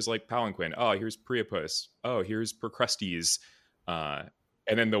 oh, here's like Palanquin, oh, here's Priapus, oh, here's Procrustes, and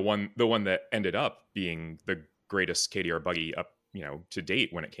then the one that ended up being the greatest KDR buggy up to date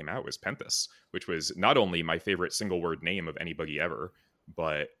when it came out was Penthus, which was not only my favorite single word name of any buggy ever,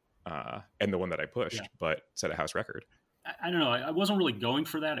 but and the one that I pushed, but set a house record. I don't know, I wasn't really going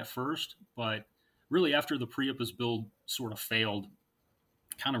for that at first, but really after the Priapus build sort of failed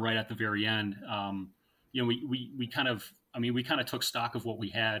kind of right at the very end, we kind of took stock of what we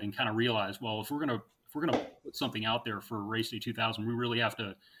had and kind of realized, well, if we're gonna put something out there for Race Day 2000, we really have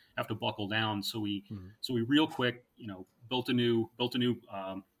to buckle down. So we real quick built a new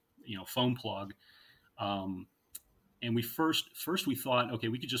foam plug, and we first we thought, okay,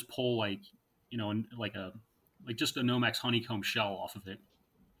 we could just pull just a Nomex honeycomb shell off of it.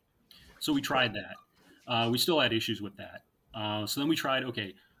 So we tried that. We still had issues with that. So then we tried,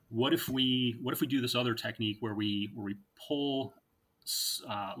 okay, what if we do this other technique where we pull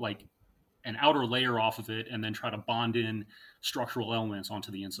like an outer layer off of it and then try to bond in structural elements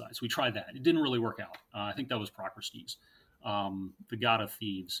onto the inside. So we tried that. It didn't really work out. I think that was Procrustes, the god of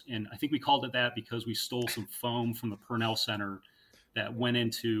thieves. And I think we called it that because we stole some foam from the Purnell Center that went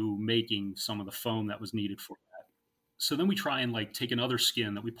into making some of the foam that was needed for that. So then we try and like take another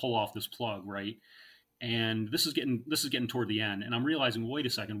skin that we pull off this plug, right? And this is getting toward the end. And I'm realizing, wait a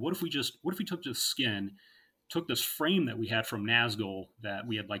second, what if we took this skin, took this frame that we had from Nazgul that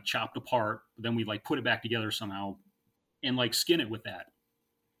we had like chopped apart, but then we like put it back together somehow and like skin it with that.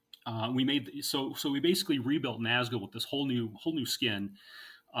 So we basically rebuilt Nazgul with this whole new skin.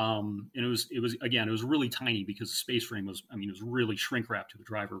 And it was really tiny because the space frame was really shrink wrapped to the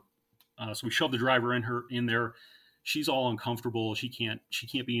driver. So we shoved the driver in there. She's all uncomfortable. She can't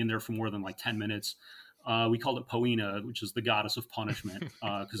be in there for more than like 10 minutes. We called it Poena, which is the goddess of punishment.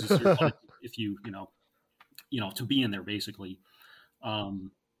 Cause if you to be in there basically.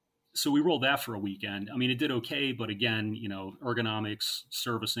 So we rolled that for a weekend. I mean, it did okay, but again, ergonomics,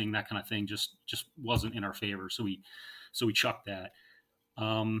 servicing, that kind of thing just wasn't in our favor. So we chucked that.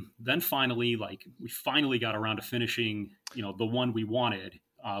 Then finally, we finally got around to finishing, the one we wanted,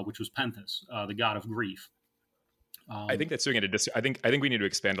 which was Penthus, the god of grief. I think that's doing it. I think we need to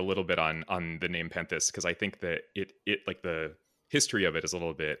expand a little bit on the name Penthus, because I think that it like the history of it is a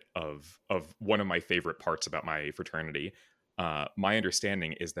little bit of one of my favorite parts about my fraternity. My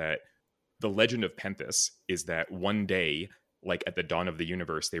understanding is that the legend of Penthus is that one day, like at the dawn of the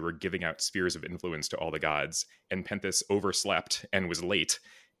universe, they were giving out spheres of influence to all the gods, and Penthus overslept and was late.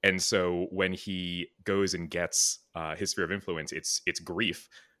 And so when he goes and gets his sphere of influence, it's grief,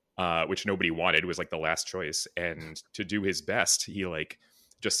 which nobody wanted, was like the last choice. And to do his best, he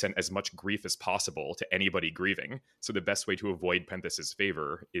just sent as much grief as possible to anybody grieving. So the best way to avoid Penthus's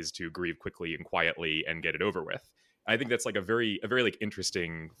favor is to grieve quickly and quietly and get it over with. I think that's like a very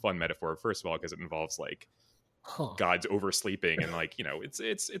interesting, fun metaphor. First of all, because it involves gods oversleeping, and it's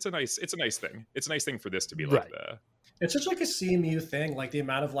a nice thing. It's a nice thing for this to be right. It's such like a CMU thing, like the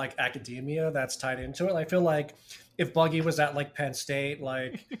amount of academia that's tied into it. I feel like if Buggy was at Penn State,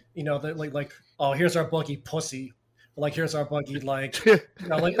 oh, here's our Buggy pussy, here's our Buggy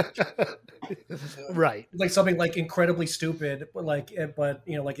right, something incredibly stupid,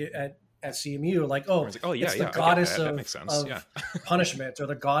 at CMU, it's the goddess of punishment or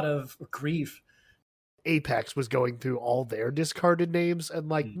the god of grief. Apex was going through all their discarded names, and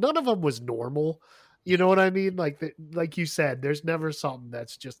none of them was normal. You know what I mean? Like you said, there's never something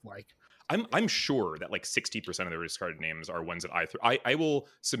that's just I'm sure that 60% of the discarded names are ones that I will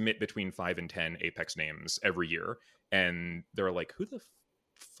submit between 5 and 10 Apex names every year, and they're like, who the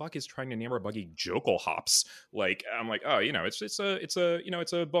fuck is trying to name our Buggy Jokel Hops? I'm like, oh, it's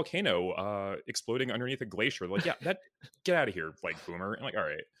a volcano exploding underneath a glacier. Yeah, get out of here, boomer. I'm like, all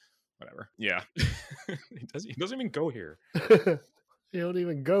right, whatever. Yeah, he doesn't even go here. You don't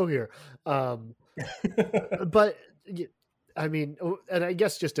even go here. But I mean, and I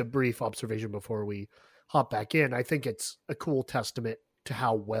guess just a brief observation before we hop back in, I think it's a cool testament to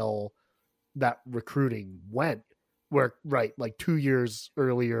how well that recruiting went, where 2 years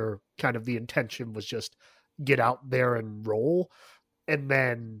earlier, kind of the intention was just get out there and roll. And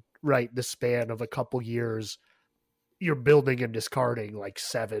then the span of a couple years, you're building and discarding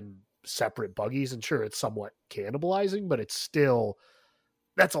 7 separate buggies, and sure, it's somewhat cannibalizing, but it's still,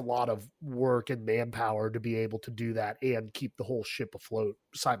 that's a lot of work and manpower to be able to do that and keep the whole ship afloat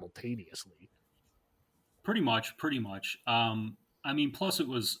simultaneously. Pretty much. Plus it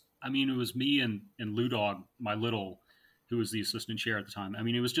was me and Lou Dog, my little, who was the assistant chair at the time. I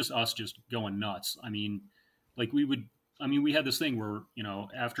mean, it was just us just going nuts. I mean, we had this thing where,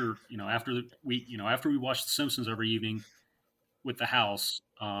 after we watched The Simpsons every evening with the house,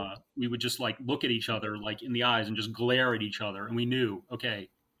 we would just look at each other in the eyes and just glare at each other. And we knew, okay,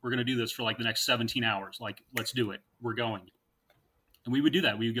 we're going to do this for the next 17 hours. Let's do it. We're going. And we would do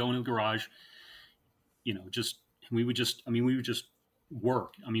that. We would go into the garage, we would just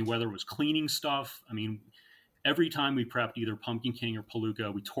work. I mean, whether it was cleaning stuff, every time we prepped either Pumpkin King or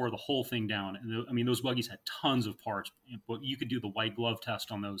Palooka, we tore the whole thing down. And those buggies had tons of parts, but you could do the white glove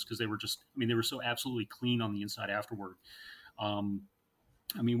test on those because they were they were so absolutely clean on the inside afterward.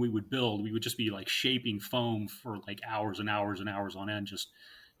 We would just be shaping foam for hours and hours and hours on end, just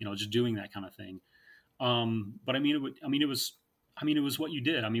doing that kind of thing. But it was what you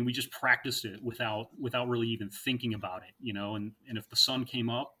did. We just practiced it without really even thinking about it, and if the sun came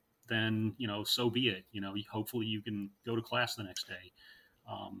up, then, so be it. Hopefully you can go to class the next day.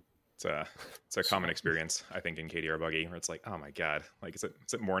 It's a common experience, I think, in KDR buggy, where it's like, oh my god, like is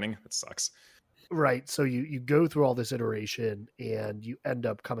it morning? That sucks. Right. So you go through all this iteration and you end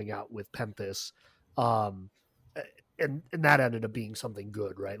up coming out with Penthus. And that ended up being something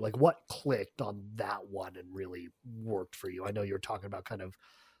good, right? Like what clicked on that one and really worked for you? I know you were talking about kind of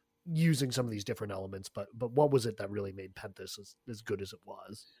using some of these different elements, but what was it that really made Penthus as good as it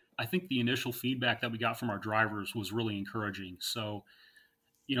was? I think the initial feedback that we got from our drivers was really encouraging. So,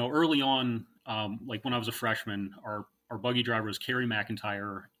 early on, like when I was a freshman, our buggy driver was Carrie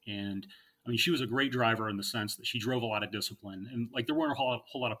McIntyre, and I mean, she was a great driver in the sense that she drove a lot of discipline, and like there weren't a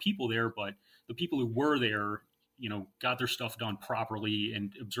whole lot of people there, but the people who were there, got their stuff done properly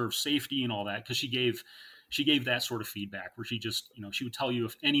and observed safety and all that, because she gave that sort of feedback where she just, she would tell you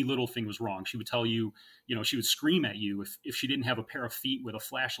if any little thing was wrong. She would tell you, she would scream at you if she didn't have a pair of feet with a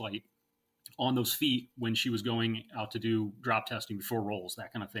flashlight on those feet when she was going out to do drop testing before rolls,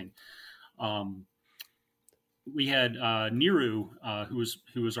 that kind of thing. We had Niru,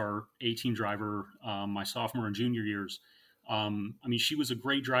 who was our A-team driver my sophomore and junior years. I mean, she was a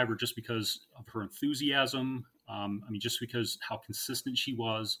great driver just because of her enthusiasm. I mean, just because how consistent she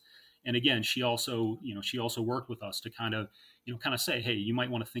was. And again, she also worked with us to kind of say, hey, you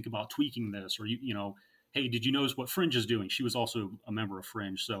might want to think about tweaking this, or hey, did you notice what Fringe is doing? She was also a member of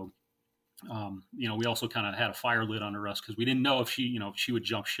Fringe, so we also kind of had a fire lit under us because we didn't know if she would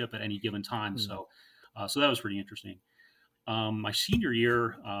jump ship at any given time. So that was pretty interesting. My senior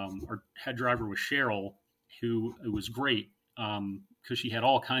year, our head driver was Cheryl, who was great because she had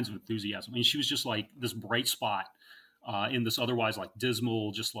all kinds of enthusiasm. I mean, she was just like this bright spot in this otherwise like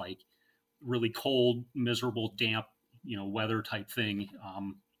dismal, just like really cold, miserable, damp, weather type thing.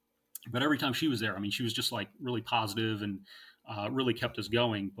 But every time she was there, I mean, she was just like really positive and really kept us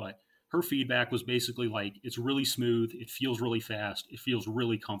going. But her feedback was basically like, it's really smooth. It feels really fast. It feels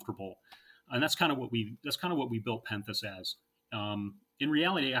really comfortable. And that's kind of what we built Penthus as. In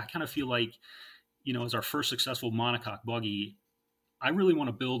reality, I kind of feel like, as our first successful monocoque buggy, I really want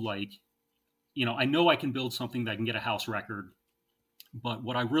to build like, I know I can build something that can get a house record, but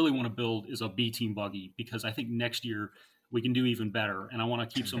what I really want to build is a B-team buggy, because I think next year we can do even better. And I want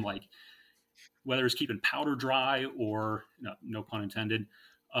to keep some like, whether it's keeping powder dry or no pun intended,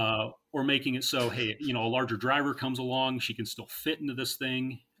 or making it so, hey, a larger driver comes along, she can still fit into this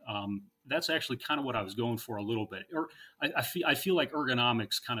thing. That's actually kind of what I was going for a little bit. Or I feel like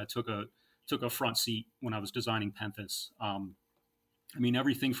ergonomics kind of took a front seat when I was designing Penthus. I mean,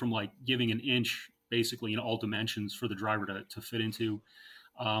 everything from like giving an inch basically in all dimensions for the driver to fit into,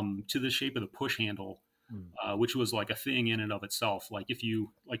 to the shape of the push handle, which was like a thing in and of itself. Like if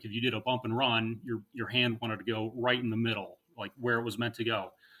you did a bump and run, your hand wanted to go right in the middle, like where it was meant to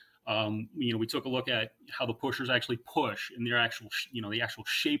go. We took a look at how the pushers actually push and their actual, the actual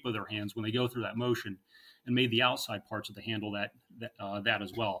shape of their hands when they go through that motion, and made the outside parts of the handle that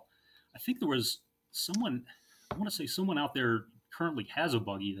as well. I think there was someone out there currently has a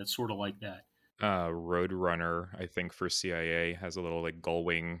buggy that's sort of like that. Roadrunner, I think, for CIA has a little like gull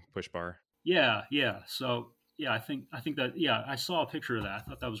wing push bar. Yeah. So yeah, I think that, yeah, I saw a picture of that. I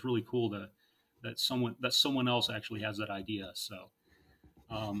thought that was really cool that someone else actually has that idea. So,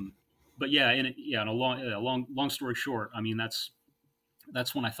 but yeah, in a long story short, I mean, that's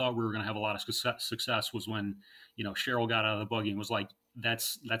when I thought we were going to have a lot of success was when, Cheryl got out of the buggy and was like,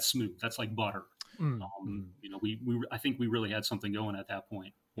 that's smooth. That's like butter. I think we really had something going at that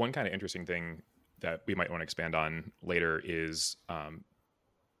point. One kind of interesting thing that we might want to expand on later is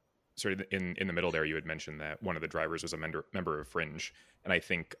sort of in the middle there, you had mentioned that one of the drivers was a member of Fringe. And I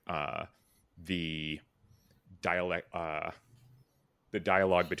think the dialogue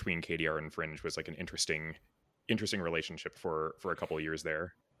between KDR and Fringe was like an interesting relationship for a couple of years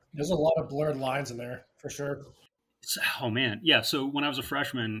there. There's a lot of blurred lines in there for sure. Oh man. Yeah. So when I was a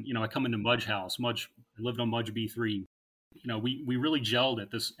freshman, I come into Mudge House. I lived on Mudge B3. We really gelled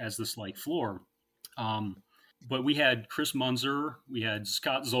at this like floor. But we had Chris Munzer, we had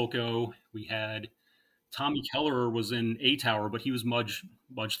Scott Zolko, we had Tommy Keller was in A Tower, but he was Mudge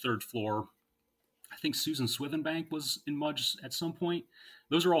third floor. I think Susan Swithenbank was in Mudge at some point.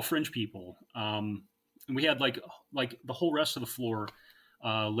 Those are all Fringe people. And we had like the whole rest of the floor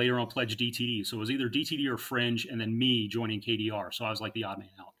later on pledged DTD. So it was either DTD or Fringe, and then me joining KDR. So I was like the odd man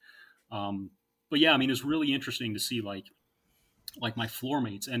out. But yeah, I mean, it's really interesting to see like my floor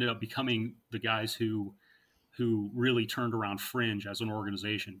mates ended up becoming the guys who really turned around Fringe as an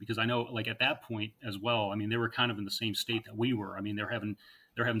organization, because I know like at that point as well, I mean, they were kind of in the same state that we were. I mean, they're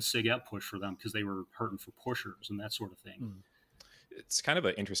having Sig Ep push for them because they were hurting for pushers and that sort of thing. It's kind of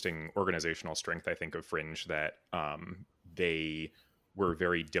an interesting organizational strength, I think, of Fringe, that they were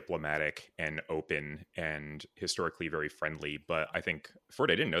very diplomatic and open and historically very friendly. But I think, Ford,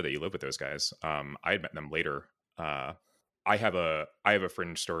 I didn't know that you lived with those guys. I had met them later. I have a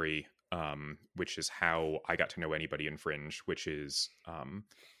Fringe story, which is how I got to know anybody in Fringe, which is when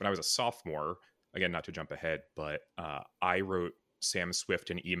I was a sophomore. Again, not to jump ahead, but I wrote Sam Swift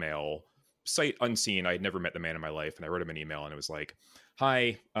an email, sight unseen. I had never met the man in my life, and I wrote him an email, and it was like,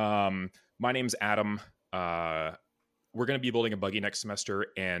 "Hi, my name's Adam. We're going to be building a buggy next semester,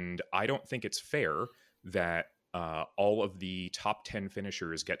 and I don't think it's fair that all of the top 10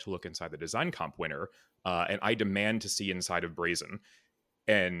 finishers get to look inside the design comp winner, and I demand to see inside of Brazen."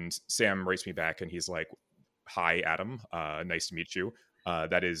 And Sam writes me back, and he's like, "Hi, Adam. Nice to meet you.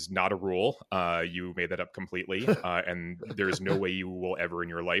 That is not a rule. You made that up completely, and there's no way you will ever in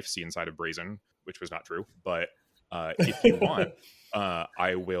your life see inside of Brazen," which was not true. But if you want,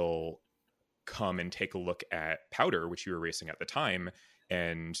 I will come and take a look at Powder, which you were racing at the time,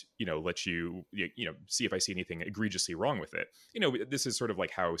 and let you see if I see anything egregiously wrong with it. This is sort of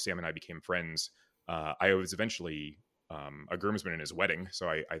like how Sam and I became friends. I was eventually a groomsman in his wedding, so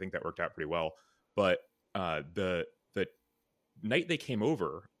I think that worked out pretty well. But the night they came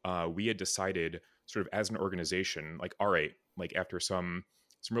over, we had decided sort of as an organization, like, all right, like after some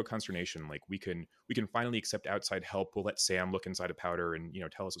real consternation, like we can finally accept outside help. We'll let Sam look inside of Powder and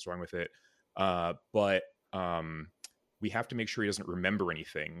tell us what's wrong with it. But we have to make sure he doesn't remember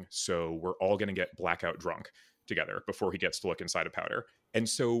anything. So we're all going to get blackout drunk together before he gets to look inside of Powder. And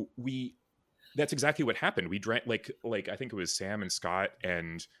so that's exactly what happened. We drank like I think it was Sam and Scott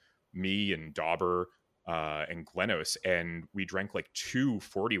and me and Dauber and Glenos, and we drank like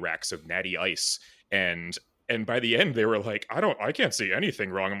 240 racks of Natty Ice, and by the end they were like, I can't see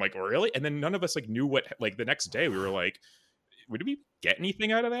anything wrong. I'm like, oh, really? And then none of us like knew what, like the next day we were like, did we get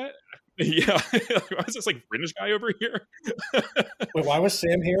anything out of that? Yeah. Why is this like Fringe guy over here? Wait, why was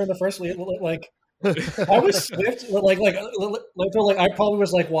Sam here in the first like I was Swift like I probably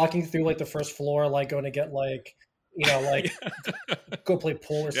was like walking through like the first floor, like going to get like go play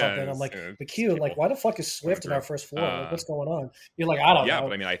pool or something. I'm like, McCue, like, why the fuck is Swift in our first floor? Like, what's going on? You're like, I don't know. Yeah,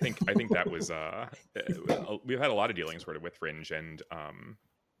 but I mean, I think that was we've had a lot of dealings sort of with Fringe, and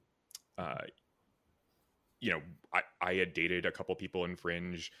I had dated a couple people in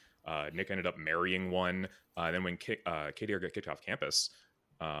Fringe. Nik ended up marrying one. Then when KDR got kicked off campus,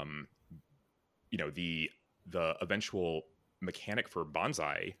 the eventual mechanic for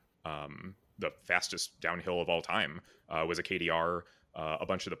Bonsai, the fastest downhill of all time, was a KDR. A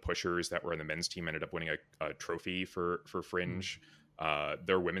bunch of the pushers that were in the men's team ended up winning a trophy for Fringe.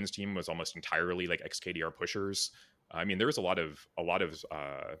 Their women's team was almost entirely like ex-KDR pushers. I mean, there was a lot of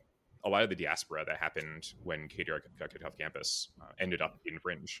the diaspora that happened when KDR got kicked off campus ended up in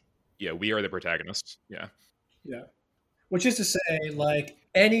Fringe. Yeah, we are the protagonists. Yeah. Which is to say, like,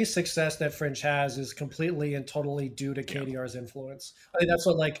 any success that Fringe has is completely and totally due to KDR's influence. I think that's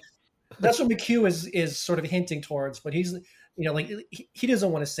what McCue is sort of hinting towards, but he's, he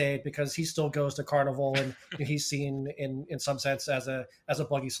doesn't want to say it because he still goes to Carnival and he's seen in some sense as a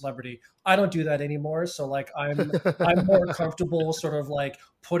buggy celebrity. I don't do that anymore. So like, I'm more comfortable sort of like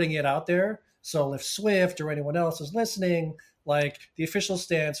putting it out there. So if Swift or anyone else is listening, like the official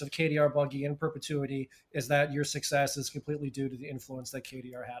stance of KDR Buggy in perpetuity is that your success is completely due to the influence that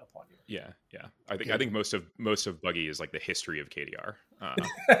KDR had upon you. Yeah. I think most of Buggy is like the history of KDR.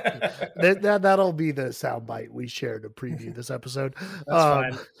 That'll be the soundbite we share to preview this episode. That's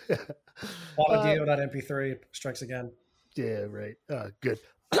fine. Bonaddio.mp3 strikes again. Yeah, right. Good.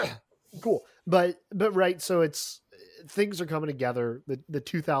 Cool. But right, so it's things are coming together. The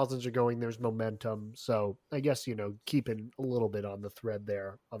 2000s are going, there's momentum. So I guess, keeping a little bit on the thread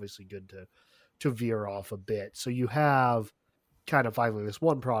there, obviously good to veer off a bit. So you have kind of finally this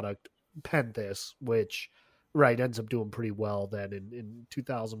one product, Penthus, which ends up doing pretty well then in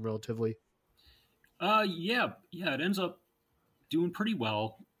 2000 relatively. Yeah, it ends up doing pretty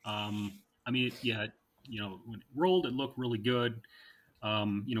well. When it rolled, it looked really good.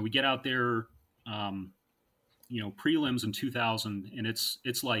 We get out there, prelims in 2000, and it's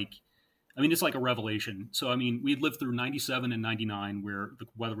like a revelation. So, we'd lived through 97 and 99 where the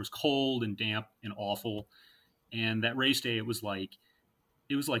weather was cold and damp and awful. And that race day, it was like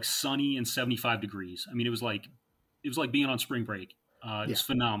sunny and 75 degrees. It was like being on spring break. It was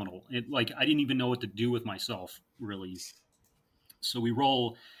phenomenal. I didn't even know what to do with myself, really. So we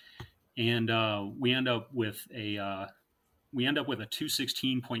roll, and we end up with a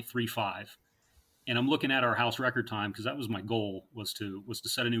 2:16.35. And I'm looking at our house record time because that was my goal, was to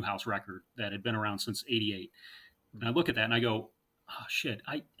set a new house record that had been around since '88. And I look at that and I go, oh shit,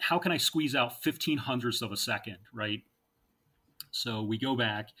 how can I squeeze out 15 hundredths of a second, right? So we go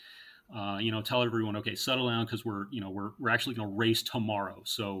back, tell everyone, okay, settle down because we're actually going to race tomorrow.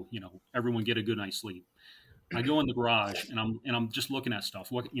 So, everyone get a good night's sleep. I go in the garage and I'm just looking at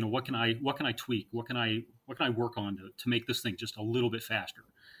stuff. What can I tweak? What can I work on to make this thing just a little bit faster?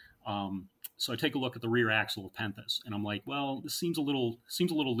 So I take a look at the rear axle of Penthus and I'm like, well, this seems a little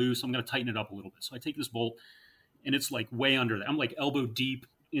loose. I'm going to tighten it up a little bit. So I take this bolt and it's like way under that. I'm like elbow deep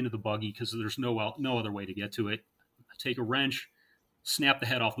into the buggy because there's no other way to get to it. I take a wrench, snap the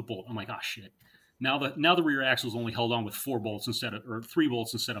head off the bolt. I'm like, oh shit. Now the rear axle is only held on with 3 bolts instead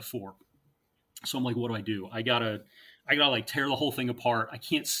of 4. So I'm like, what do? I gotta like tear the whole thing apart. I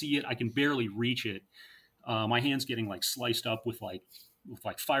can't see it. I can barely reach it. My hand's getting like sliced up with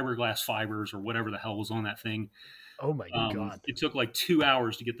fiberglass fibers or whatever the hell was on that thing. Oh my God. It took like 2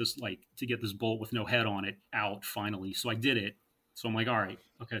 hours to get this bolt with no head on it out finally. So I did it. So I'm like, all right,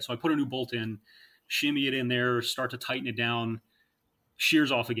 okay. So I put a new bolt in, shimmy it in there, start to tighten it down,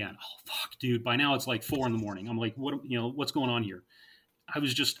 shears off again. Oh fuck, dude. By now it's like 4 a.m. I'm like, what's going on here? I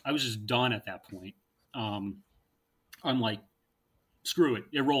was just done at that point. I'm like, screw it.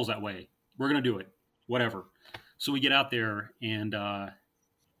 It rolls that way. We're going to do it. Whatever. So we get out there and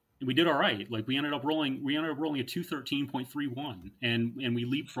we did all right. Like we ended up rolling a 213.31 and we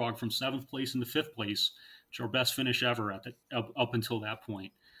leapfrogged from 7th place into 5th place, which is our best finish ever up until that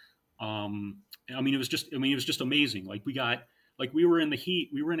point. It was just amazing. Like we were in a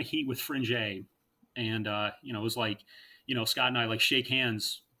heat with Fringe A and it was like, Scott and I like shake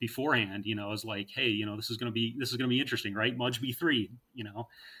hands beforehand, it was like, hey, this is going to be interesting, right? Mudge B3,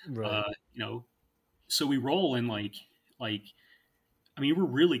 Right. So we roll in we're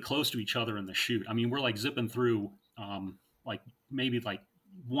really close to each other in the chute. We're like zipping through, maybe like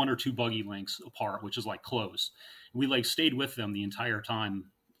 1 or 2 buggy lengths apart, which is like close. We like stayed with them the entire time.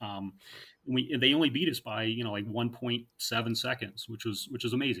 They only beat us by, like 1.7 seconds, which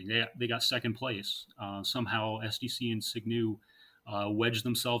was amazing. They got 2nd place. Somehow SDC and Signu wedged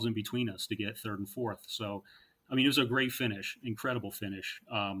themselves in between us to get 3rd and 4th. So, it was a great finish, incredible finish.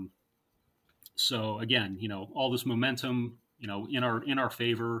 So again, all this momentum, in our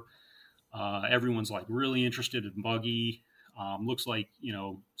favor. Everyone's like really interested in buggy. Looks like,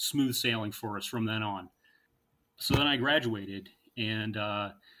 smooth sailing for us from then on. So then I graduated and,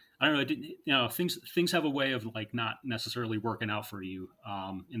 I don't know. It didn't, things have a way of like not necessarily working out for you,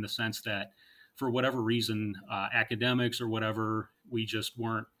 in the sense that for whatever reason, academics or whatever, we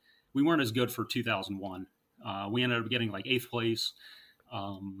weren't as good for 2001. We ended up getting like 8th place.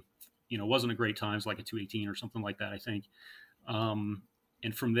 Wasn't a great time. It was like a 218 or something like that, I think. And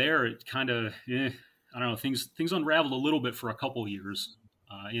from there, it kind of, I don't know, things unraveled a little bit for a couple of years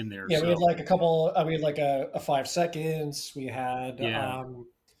in there. Yeah, so. We had like we had like a 5 seconds. We had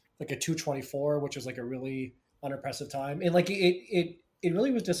like a 224, which was like a really unimpressive time. And like it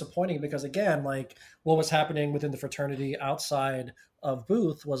really was disappointing because again, like what was happening within the fraternity outside of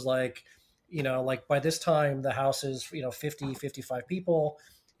booth was like, like by this time the house is, 50, 55 people,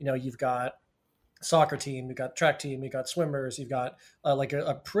 you've got soccer team, you've got track team, you've got swimmers, you've got like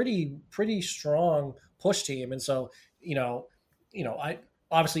a pretty strong push team. And so,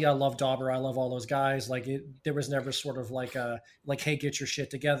 I love Dauber. I love all those guys. Like there was never sort of like a, like, hey, get your shit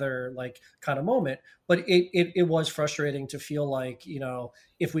together, like kind of moment. But it was frustrating to feel like,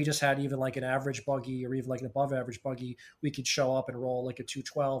 if we just had even like an average buggy or even like an above average buggy, we could show up and roll like a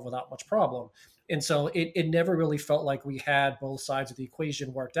 212 without much problem. And so it never really felt like we had both sides of the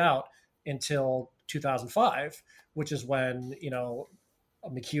equation worked out until 2005, which is when,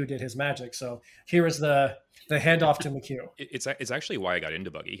 McCue did his magic. So here is the handoff to McCue. It's actually why I got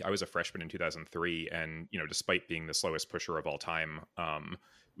into buggy. I was a freshman in 2003, and despite being the slowest pusher of all time,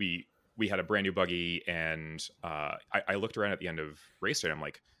 we had a brand new buggy, and I looked around at the end of race day. And I'm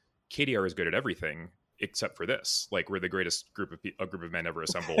like, KDR is good at everything except for this. Like, we're the greatest group of men ever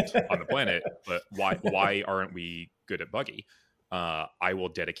assembled on the planet, but why aren't we good at buggy? I will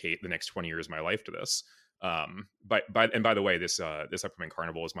dedicate the next 20 years of my life to this. By the way, this upcoming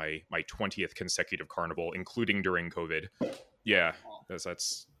carnival is my 20th consecutive carnival, including during COVID. Yeah,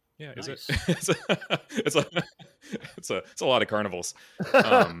 that's yeah. Nice. Is it? It's a lot of carnivals.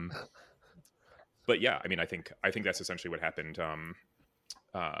 But yeah, I think that's essentially what happened.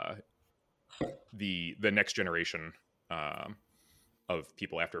 The next generation of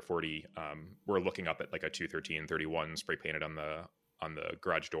people after 40 were looking up at like a 213.31 spray painted on the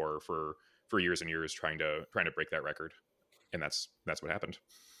garage door for years and years, trying to break that record, and that's what happened.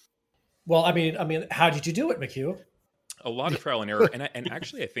 Well, how did you do it, McCue? A lot of trial and error, and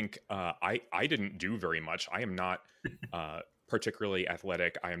actually, I think I didn't do very much. I am not particularly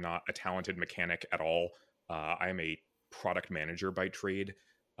athletic. I am not a talented mechanic at all. I am a product manager by trade.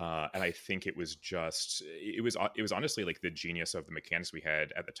 And I think it was honestly like the genius of the mechanics we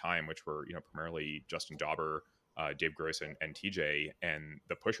had at the time, which were, primarily Justin Dauber, Dave Gross, and TJ, and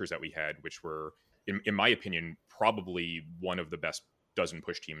the pushers that we had, which were, in my opinion, probably one of the best dozen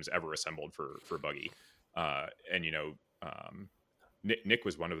push teams ever assembled for buggy. And Nik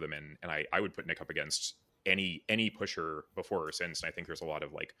was one of them, and I would put Nik up against any pusher before or since. And I think there's a lot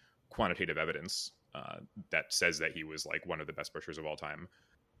of like quantitative evidence that says that he was like one of the best pushers of all time.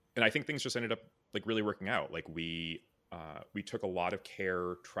 And I think things just ended up like really working out. Like we took a lot of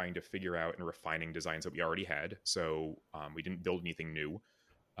care trying to figure out and refining designs that we already had. So we didn't build anything new.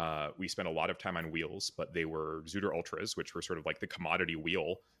 We spent a lot of time on wheels, but they were Zuder Ultras, which were sort of like the commodity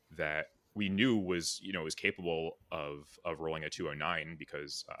wheel that we knew was capable of rolling a 209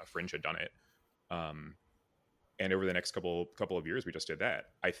 because Fringe had done it. And over the next couple of years, we just did that.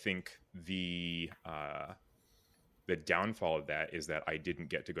 I think the downfall of that is that I didn't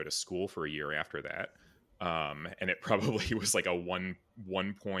get to go to school for a year after that. And it probably was like a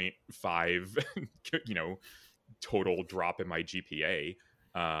 1.5, total drop in my GPA.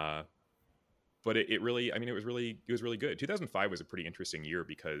 But it was really good. 2005 was a pretty interesting year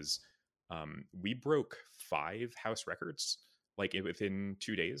because we broke 5 house records like within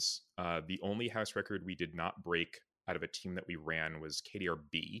 2 days. The only house record we did not break out of a team that we ran was KDR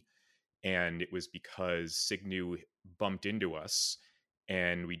B. And it was because Signu bumped into us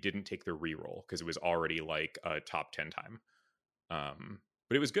and we didn't take the reroll because it was already like a top 10 time.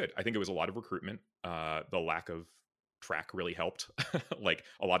 But it was good. I think it was a lot of recruitment. The lack of track really helped. Like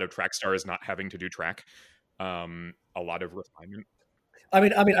a lot of track stars not having to do track. A lot of refinement.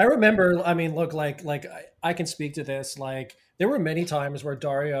 I remember, look, like I can speak to this. Like there were many times where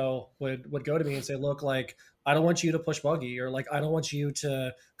Dario would go to me and say, look, like, I don't want you to push buggy, or like, I don't want you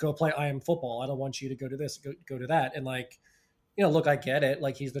to go play IM football. I don't want you to go to this, go to that. And like, look, I get it.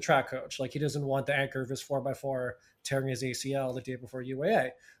 Like he's the track coach. Like he doesn't want the anchor of his 4x4 tearing his ACL the day before UAA.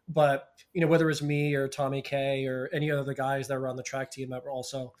 But, whether it was me or Tommy K or any of the guys that were on the track team that were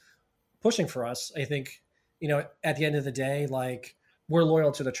also pushing for us, I think, at the end of the day, like, we're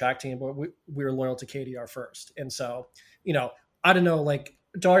loyal to the track team, but we're loyal to KDR first. And so, I don't know, like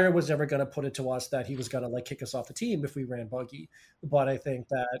Dario was never going to put it to us that he was going to like kick us off the team if we ran buggy. But I think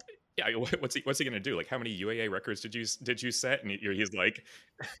that, yeah, what's he going to do? Like, how many UAA records did you set? And he's like,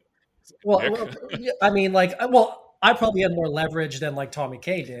 well, I probably had more leverage than like Tommy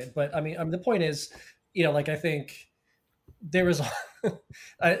K did. But the point is, like I think there was,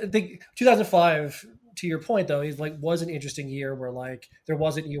 I think 2005. To your point, though, was an interesting year where like there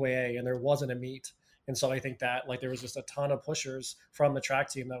wasn't UAA and there wasn't a meet, and so I think that like there was just a ton of pushers from the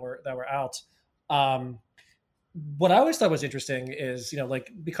track team that were out. What I always thought was interesting is like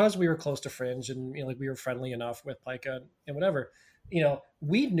because we were close to Fringe and like we were friendly enough with Pika and whatever,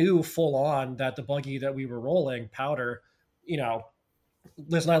 we knew full on that the buggy that we were rolling, Powder,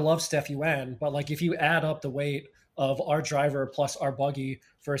 listen, I love Steph UN, but like if you add up the weight of our driver plus our buggy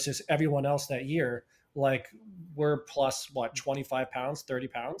versus everyone else that year, like we're plus what 25 pounds 30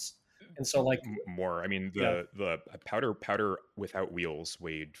 pounds, and so like more. I mean the powder without wheels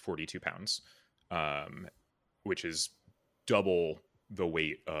weighed 42 pounds, which is double the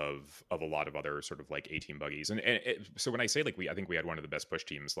weight of a lot of other sort of like 18 buggies. And so when I say like I think we had one of the best push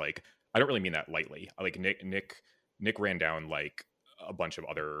teams, like I don't really mean that lightly. Like Nik ran down like a bunch of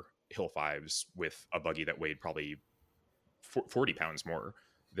other Hill 5s with a buggy that weighed probably 40 pounds more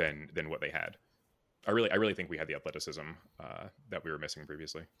than what they had. I really think we had the athleticism that we were missing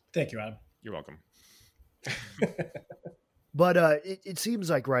previously. Thank you, Adam. You're welcome. But it seems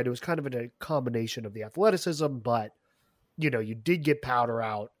like, right, it was kind of a combination of the athleticism, but, you did get Powder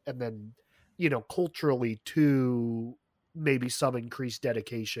out, and then, culturally too, maybe some increased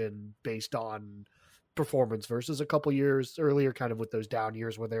dedication based on performance versus a couple years earlier, kind of with those down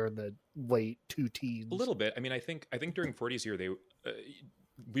years where they're in the late 2 teens. A little bit. I mean, I think during 40's year,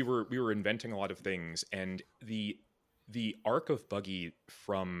 we were inventing a lot of things, and the arc of buggy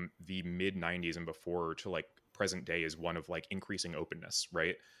from the mid 90s and before to like present day is one of like increasing openness,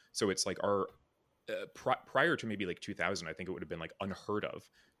 right? So it's like our prior to maybe like 2000, I think it would have been like unheard of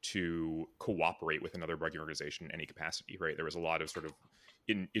to cooperate with another buggy organization in any capacity, right? There was a lot of sort of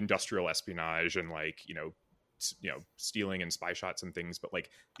industrial espionage and like stealing and spy shots and things, but like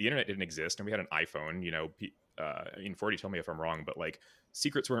the internet didn't exist, and we had an iPhone. 40, tell me if I'm wrong, but like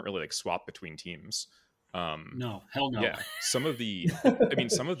secrets weren't really like swapped between teams. No, hell no. Yeah, some of the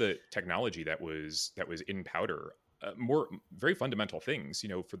technology that was in Powder, more very fundamental things,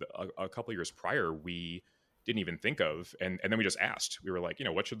 for a couple of years prior we didn't even think of, and then we just asked. We were like,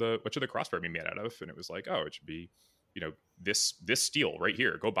 what should the crossbar be made out of? And it was like, oh, it should be this steel right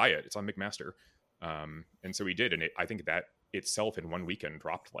here, go buy it. It's on McMaster. And so we did. And I think that itself in one weekend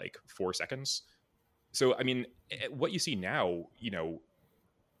dropped like 4 seconds. So, I mean, what you see now,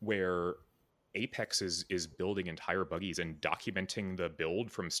 where Apex is building entire buggies and documenting the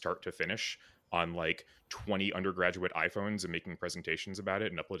build from start to finish on like 20 undergraduate iPhones and making presentations about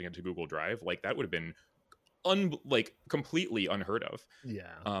it and uploading it to Google Drive, like that would have been completely unheard of.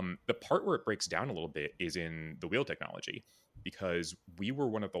 Yeah. The part where it breaks down a little bit is in the wheel technology, because we were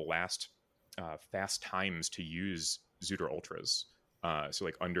one of the last fast times to use Zuder Ultras. So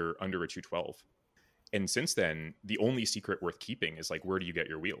like under a 212. And since then, the only secret worth keeping is like, where do you get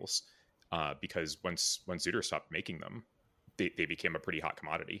your wheels? Because once Zuder stopped making them, they became a pretty hot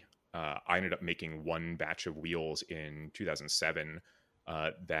commodity. I ended up making one batch of wheels in 2007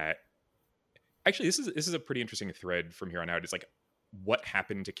 that actually, this is a pretty interesting thread from here on out. It's like, what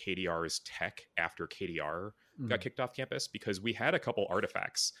happened to KDR's tech after KDR got kicked off campus? Because we had a couple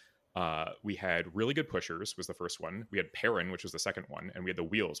artifacts. We had really good pushers was the first one. We had Perrin, which was the second one. And we had the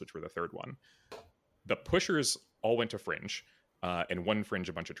wheels, which were the third one. The pushers all went to Fringe, and won Fringe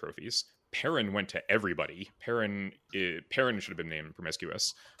a bunch of trophies. Perrin went to everybody. Perrin should have been named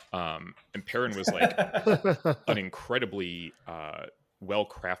Promiscuous. And Perrin was like an incredibly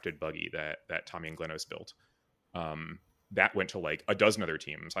well-crafted buggy that Tommy and Glenos built. That went to like a dozen other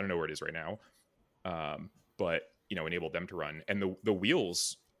teams. I don't know where it is right now. But, enabled them to run. And the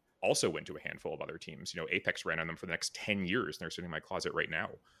wheels also went to a handful of other teams. Apex ran on them for the next 10 years, and they're sitting in my closet right now.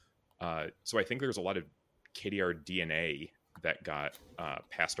 So I think there's a lot of KDR DNA that got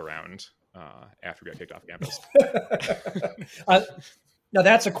passed around after we got kicked off campus. Now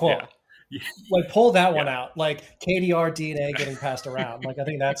that's a quote. Yeah. Like pull that one out. Like KDR DNA getting passed around. Like I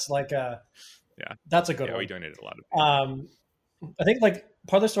think that's like that's a good one. We donated a lot of I think like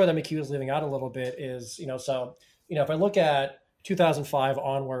part of the story that McCue is leaving out a little bit is, if I look at 2005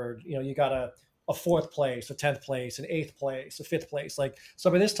 onward, you got a 4th place, a 10th place, an 8th place, a 5th place. Like, so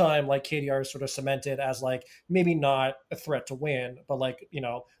by this time, like KDR is sort of cemented as like, maybe not a threat to win, but like,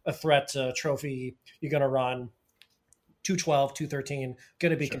 a threat to trophy. You're going to run 212, 213,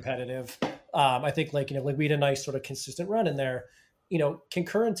 going to be competitive. I think like we had a nice sort of consistent run in there,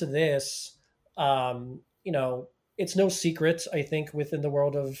 concurrent to this, it's no secret, I think, within the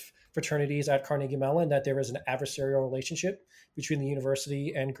world of fraternities at Carnegie Mellon that there is an adversarial relationship between the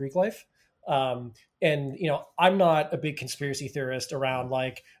university and Greek life. And, I'm not a big conspiracy theorist around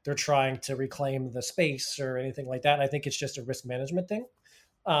like they're trying to reclaim the space or anything like that. I think it's just a risk management thing.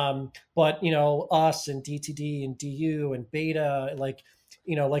 But, us and DTD and DU and Beta, like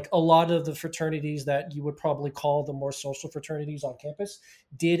a lot of the fraternities that you would probably call the more social fraternities on campus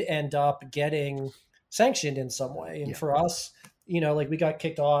did end up getting sanctioned in some way. And for us, like we got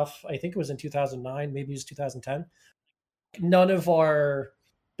kicked off, I think it was in 2009, maybe it was 2010. None of our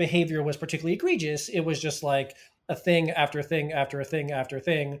behavior was particularly egregious. It was just like a thing after thing after a thing after a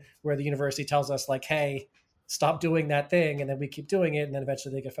thing where the university tells us like, hey, stop doing that thing. And then we keep doing it. And then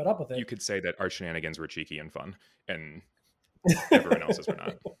eventually they get fed up with it. You could say that our shenanigans were cheeky and fun and everyone else's were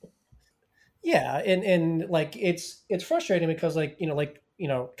not. Yeah. And like, it's frustrating because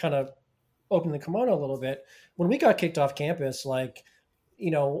kind of opening the kimono a little bit. When we got kicked off campus, like,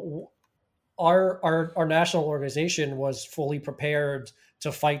 our national organization was fully prepared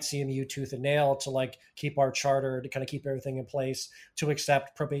to fight CMU tooth and nail, to like keep our charter, to kind of keep everything in place, to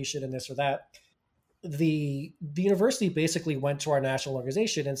accept probation and this or that. The university basically went to our national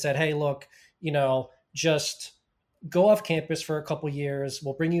organization and said, hey, look, just go off campus for a couple years.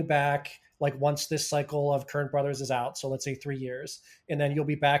 We'll bring you back like once this cycle of Current Brothers is out. So let's say 3 years, and then you'll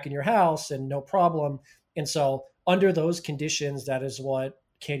be back in your house and no problem. And so under those conditions, that is what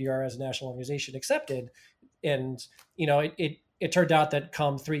KDR as a national organization accepted. And, it turned out that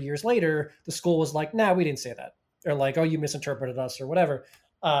come 3 years later, the school was like, nah, we didn't say that. Or like, oh, you misinterpreted us or whatever.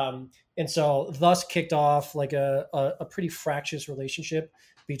 And so thus kicked off like a pretty fractious relationship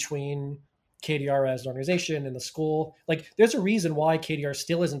between KDR as an organization and the school. Like there's a reason why KDR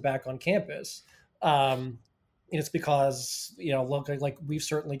still isn't back on campus. And it's because, look, like we've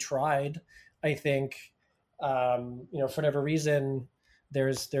certainly tried, I think, for whatever reason,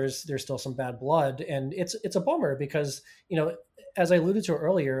 there's still some bad blood, and it's a bummer because, as I alluded to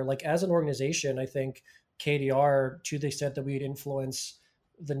earlier, like as an organization, I think KDR, to the extent that we'd influence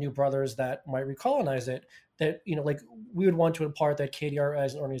the new brothers that might recolonize it, that, like we would want to impart that KDR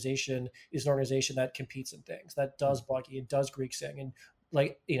as an organization is an organization that competes in things, that does buggy and does Greek sing, and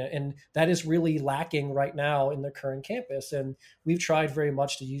like, and that is really lacking right now in the current campus. And we've tried very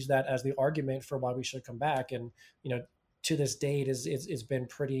much to use that as the argument for why we should come back. And, to this date it's been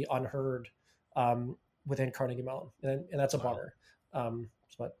pretty unheard. within Carnegie Mellon, and that's a bummer.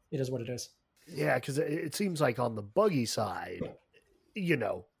 But it is what it is. Yeah, because it seems like on the buggy side,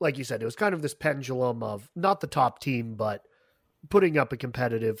 like you said, it was kind of this pendulum of not the top team, but putting up a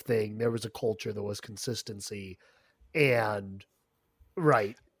competitive thing. There was a culture, there was consistency, and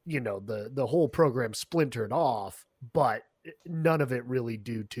the whole program splintered off, but none of it really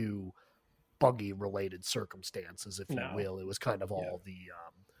due to buggy related circumstances, if you will. It was kind of all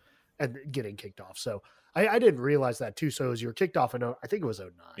and getting kicked off. So I didn't realize that too. So it was your kicked off in, I think it was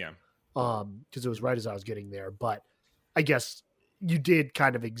 09. Yeah. Because it was right as I was getting there. But I guess you did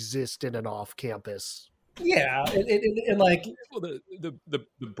kind of exist in an off campus. Yeah. And like, well, the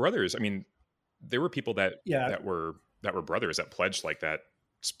brothers, I mean, there were people that were brothers that pledged like that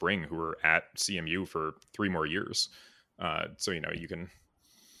spring who were at CMU for 3 more years. So, you can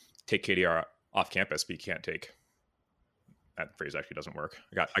take KDR off campus, but you can't take, that phrase actually doesn't work.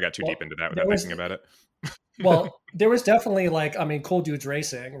 I got too deep into that without thinking about it. Well, there was definitely cool dudes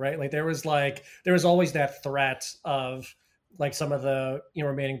racing, right? Like there was always that threat of like some of the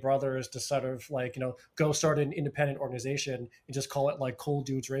remaining brothers to sort of go start an independent organization and just call it like Cool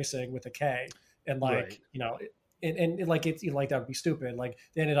Dudes Racing with a K, and like and like it's that would be stupid. Like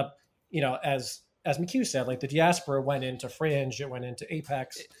they ended up as McCue said, like the diaspora went into Fringe, it went into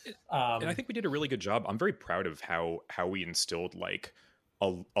Apex, and I think we did a really good job. I'm very proud of how we instilled like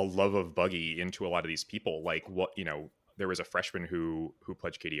a love of buggy into a lot of these people. Like there was a freshman who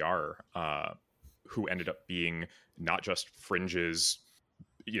pledged KDR, who ended up being not just Fringe's,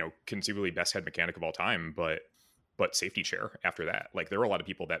 conceivably best head mechanic of all time, but safety chair after that. Like there were a lot of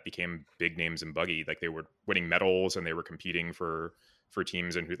people that became big names in buggy. Like they were winning medals and they were competing for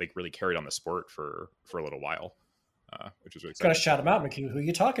teams and who like really carried on the sport for a little while, which was really exciting. Gotta shout them out, McCue. Who are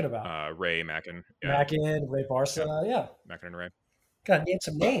you talking about? Ray Mackin. Yeah. Mackin, Ray Barca. Yeah. Mackin and Ray. Gotta name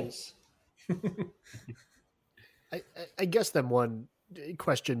some names. I guess then one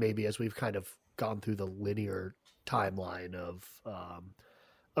question maybe as we've kind of gone through the linear timeline of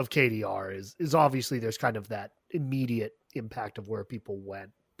KDR is obviously there's kind of that immediate impact of where people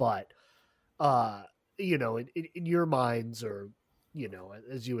went, but in your minds, or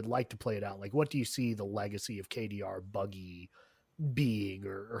as you would like to play it out, like what do you see the legacy of KDR buggy being,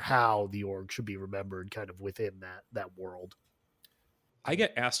 or how the org should be remembered kind of within that world? I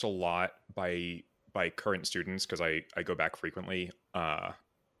get asked a lot by current students, because I go back frequently,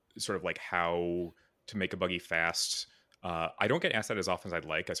 sort of like how to make a buggy fast. I don't get asked that as often as I'd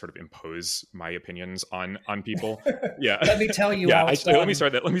like. I sort of impose my opinions on people. Yeah. Let me tell you. Yeah. Let me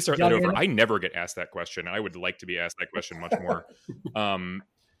start that over. I never get asked that question. I would like to be asked that question much more.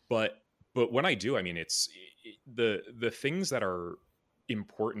 But when I do, I mean, it's the things that are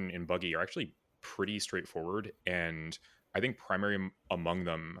important in buggy are actually pretty straightforward. And I think primary among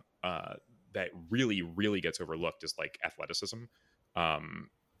them, that really, really gets overlooked is like athleticism.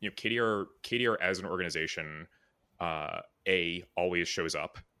 KDR as an organization, A, always shows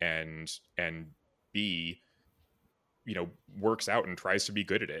up, and B, works out and tries to be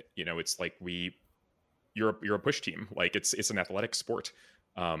good at it. It's like you're a push team. Like it's an athletic sport.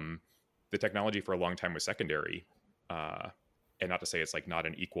 The technology for a long time was secondary, and not to say it's like not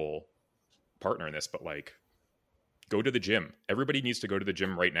an equal partner in this, but like go to the gym. Everybody needs to go to the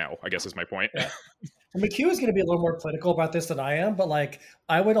gym right now, I guess is my point. Yeah. McCue is going to be a little more political about this than I am, but like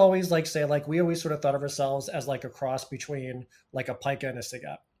I would always like say, like we always sort of thought of ourselves as like a cross between like a Pika and a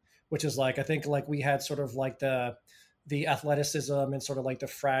SIGAP, which is like I think like we had sort of like the athleticism and sort of like the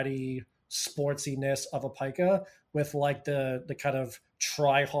fratty sportsiness of a Pika with like the kind of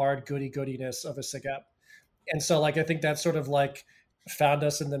try hard goodiness of a SIGAP. And so like I think that sort of like found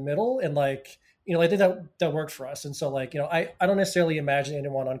us in the middle, and like I think that worked for us. And so like, I don't necessarily imagine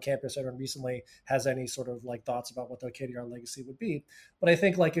anyone on campus ever recently has any sort of like thoughts about what the KDR legacy would be. But I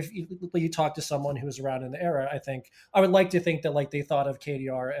think like if you talk to someone who was around in the era, I think I would like to think that like they thought of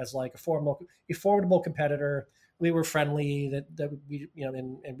KDR as like a formidable competitor. We were friendly, that we,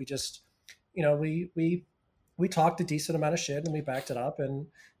 and we just, we talked a decent amount of shit and we backed it up, and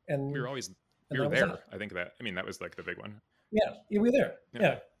we were there. I think that was like the big one. Yeah, we were there.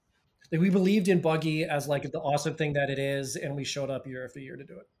 Yeah. Like we believed in buggy as like the awesome thing that it is, and we showed up year after year to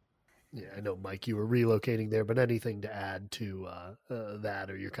do it. Yeah, I know, Mike, you were relocating there, but anything to add to that,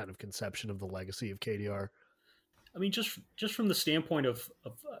 or your kind of conception of the legacy of KDR? I mean, just from the standpoint of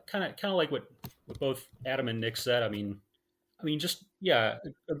kind of like what both Adam and Nik said. I mean, just a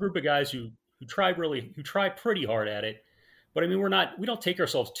group of guys who try pretty hard at it. But I mean, we don't take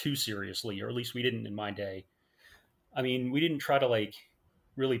ourselves too seriously, or at least we didn't in my day. I mean, we didn't try to like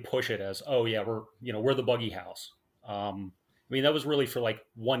really push it as, oh yeah, we're the buggy house. I mean, that was really for like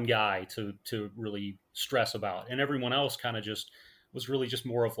one guy to really stress about, and everyone else kind of just was really just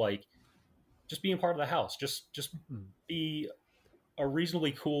more of like just being part of the house, just be a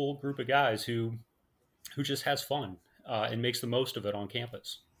reasonably cool group of guys who just has fun and makes the most of it on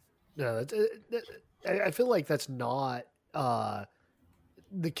campus. No, I feel like that's not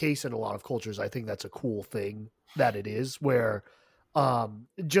the case in a lot of cultures. I think that's a cool thing that it is, where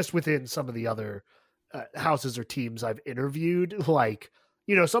just within some of the other houses or teams I've interviewed, like,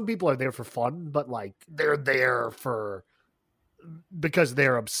 you know, some people are there for fun, but like they're there because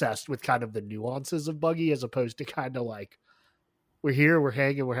they're obsessed with kind of the nuances of buggy, as opposed to kind of like, we're here, we're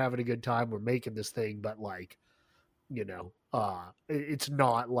hanging, we're having a good time, we're making this thing, but like, you know, it's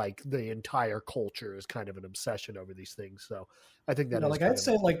not like the entire culture is kind of an obsession over these things. So I think that like I'd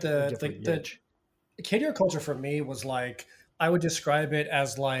say like the KDR culture for me was like, I would describe it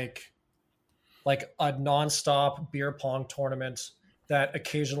as like a nonstop beer pong tournament that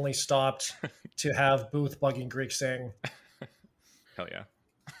occasionally stopped to have Booth, Buggy, and Greek sing. Hell yeah.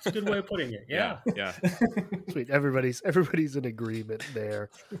 It's a good way of putting it. Yeah. Sweet. Everybody's in agreement there.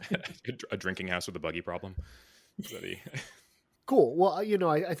 A drinking house with a buggy problem. Cool. Well, you know,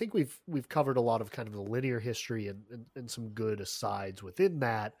 I think we've covered a lot of kind of the linear history and some good asides within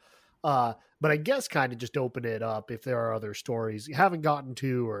that. But I guess kind of just open it up if there are other stories you haven't gotten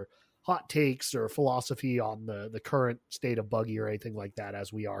to, or hot takes or philosophy on the current state of buggy or anything like that,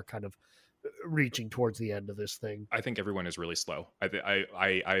 as we are kind of reaching towards the end of this thing. I think everyone is really slow.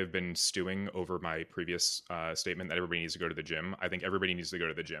 I have been stewing over my previous statement that everybody needs to go to the gym. I think everybody needs to go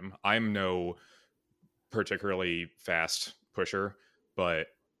to the gym. I'm no particularly fast pusher, but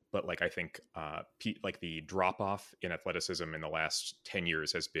like I think like the drop off in athleticism in the last 10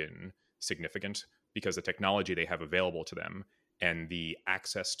 years has been significant, because the technology they have available to them and the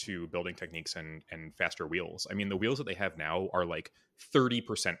access to building techniques and faster wheels. I mean, the wheels that they have now are like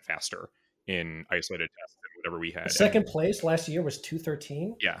 30% faster in isolated tests than whatever we had. Second place last year was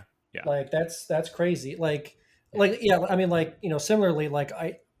 213. Yeah. Like that's crazy. Like yeah. I mean, like, you know, similarly, like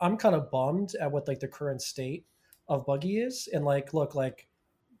I'm kind of bummed at what like the current state of buggy is, and like, look, like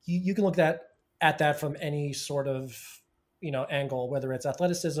you can look at that from any sort of, you know, angle, whether it's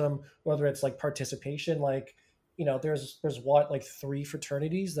athleticism, whether it's like participation. Like, you know, there's what, like 3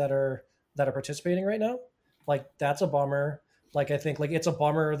 fraternities that are participating right now. Like, that's a bummer. Like, I think like it's a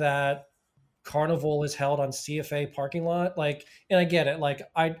bummer that Carnival is held on CFA parking lot. Like, and I get it. Like,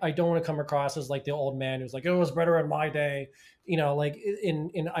 I don't want to come across as like the old man who's like, oh, it was better in my day, you know, like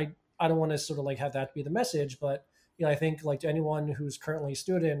I don't want to sort of like have that be the message, but, you know, I think like to anyone who's currently a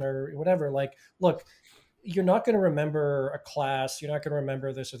student or whatever, like, look, you're not going to remember a class. You're not going to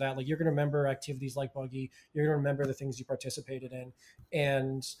remember this or that. Like, you're going to remember activities like buggy. You're going to remember the things you participated in.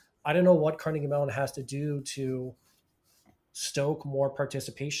 And I don't know what Carnegie Mellon has to do to stoke more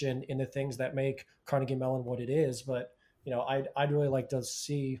participation in the things that make Carnegie Mellon what it is. But, you know, I'd really like to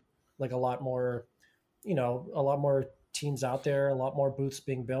see like a lot more teams out there, a lot more booths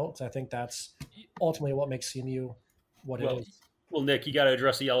being built. I think that's ultimately what makes CMU what it is. Well, Nick, you got to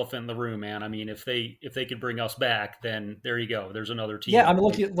address the elephant in the room, man. I mean, if they could bring us back, then there you go. There's another team. Yeah, I mean,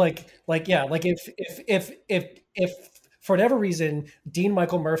 look, if for whatever reason Dean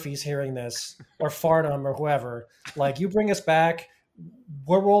Michael Murphy's hearing this, or Farnham or whoever, like, you bring us back,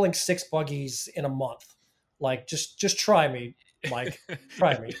 we're rolling 6 buggies in a month. Like, just try me, Mike.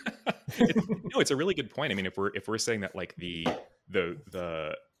 Try me. It's a really good point. I mean, if we're saying that like the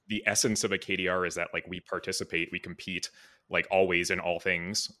essence of a KDR is that like we participate, we compete, like always in all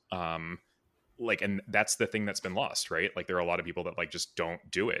things, like, and that's the thing that's been lost, right? Like, there are a lot of people that like just don't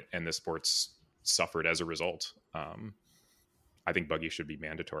do it, and the sport's suffered as a result. I think buggy should be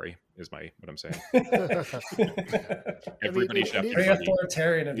mandatory, is what I'm saying. Everybody should have to very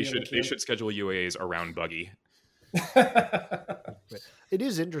authoritarian. They should schedule UAAs around buggy. It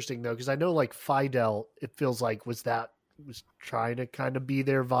is interesting though, because I know like Fidel, it feels like was trying to kind of be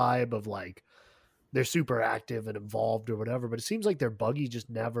their vibe of like they're super active and involved or whatever, but it seems like their buggy just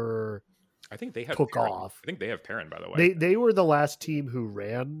never. I think they have took Perrin. off. I think they have Perrin, by the way. They were the last team who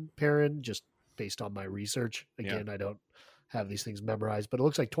ran Perrin, just based on my research. Again, I don't have these things memorized, but it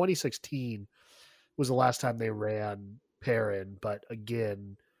looks like 2016 was the last time they ran Perrin. But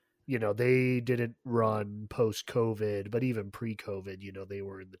again, you know, they didn't run post-COVID, but even pre-COVID, you know, they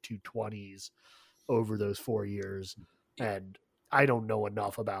were in the 220s over those 4 years. And I don't know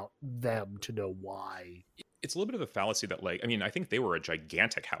enough about them to know why. It's a little bit of a fallacy that, like, I mean, I think they were a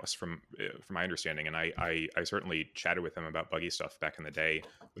gigantic house from my understanding. And I certainly chatted with them about buggy stuff back in the day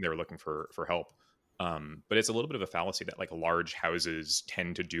when they were looking for help. But it's a little bit of a fallacy that like large houses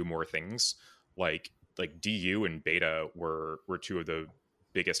tend to do more things. Like, like DU and Beta were two of the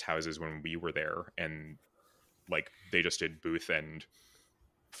biggest houses when we were there, and like they just did booth and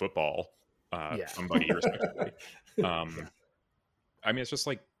football from buggy respectively. I mean, it's just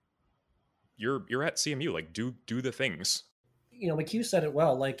like you're at CMU, like do the things. You know, McCue said it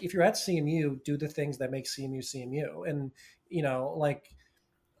well. Like, if you're at CMU, do the things that make CMU CMU. And, you know, like,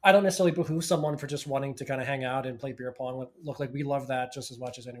 I don't necessarily behoove someone for just wanting to kind of hang out and play beer pong. Look, like, we love that just as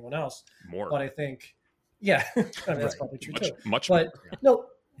much as anyone else. More. But I think, yeah, I mean, that's probably true too. Much but more, yeah. No,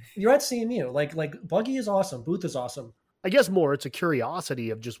 you're at CMU. Like buggy is awesome. Booth is awesome. I guess more it's a curiosity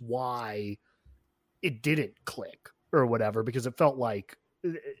of just why it didn't click or whatever, because it felt like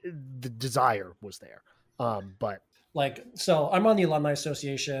the desire was there. But like, so I'm on the Alumni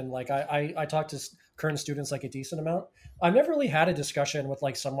Association. Like I talk to current students like a decent amount. I've never really had a discussion with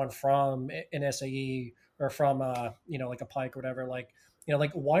like someone from an SAE or from you know, like a Pike or whatever. Like, you know,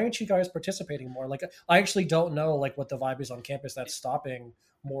 like, why aren't you guys participating more? Like, I actually don't know like what the vibe is on campus that's stopping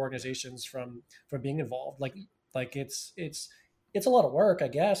more organizations from being involved. Like it's a lot of work, I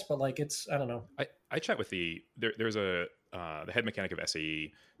guess, but like I don't know. I chat with there's the head mechanic of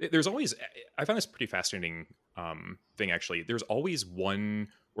SAE. There's always, I find this pretty fascinating thing actually. There's always one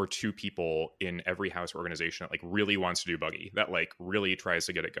or two people in every house organization that like really wants to do buggy, that like really tries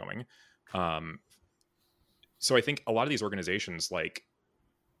to get it going. So I think a lot of these organizations like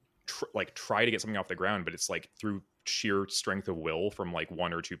try to get something off the ground, but it's like through sheer strength of will from like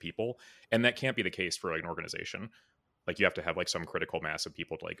one or two people, and that can't be the case for like an organization. Like you have to have like some critical mass of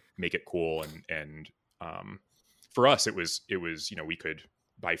people to like make it cool. And for us, it was, you know, we could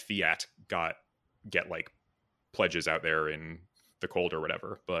by fiat get like pledges out there in the cold or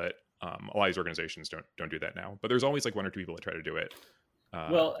whatever. But a lot of these organizations don't do that now. But there's always like one or two people that try to do it.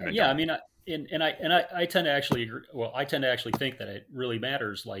 Well, yeah, I mean, I tend to actually agree. Well, I tend to actually think that it really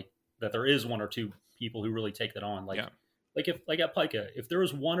matters, like that there is one or two people who really take that on. Like, like if like at Pica, if there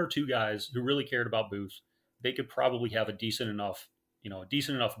was one or two guys who really cared about booth, they could probably have a decent enough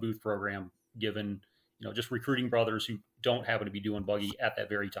booth program, given, you know, just recruiting brothers who don't happen to be doing buggy at that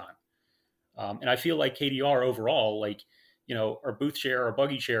very time. And I feel like KDR overall, like, you know, our booth share, our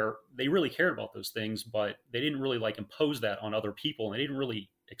buggy share, they really cared about those things, but they didn't really like impose that on other people. And they didn't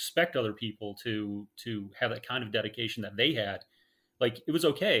really expect other people to have that kind of dedication that they had. Like, it was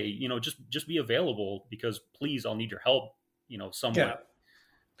okay, you know, just be available, because please, I'll need your help, you know, somewhat. Yeah.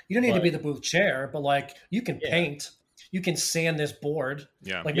 You don't need to be the booth chair, but like you can paint, you can sand this board.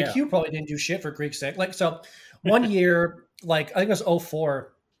 Yeah. Like McCue probably didn't do shit for Greek Sing. Like, so one year, like I think it was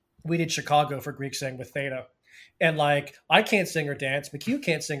 04, we did Chicago for Greek Sing with Theta. And like, I can't sing or dance. McCue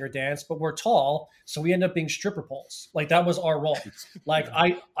can't sing or dance, but we're tall. So we end up being stripper poles. Like that was our role. Like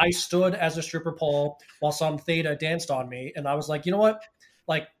I stood as a stripper pole while some Theta danced on me. And I was like, you know what?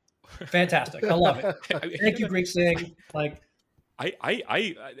 Like, fantastic. I love it. Thank you, Greek Sing. Like,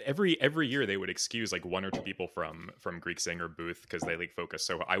 I every year they would excuse like one or two people from Greek Sing or booth because they like focus.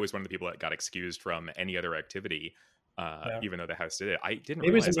 So I was one of the people that got excused from any other activity, even though the house did it. I didn't.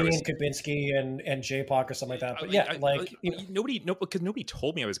 Maybe it was me and Kabinski and J-Pop or something like that. But yeah, because nobody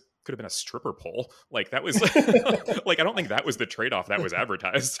told me I could have been a stripper pole. Like that was like I don't think that was the trade-off that was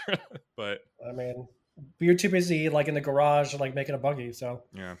advertised. But I mean, you're too busy like in the garage like making a buggy. So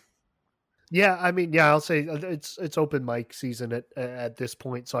yeah. Yeah, I mean, yeah, I'll say it's open mic season at this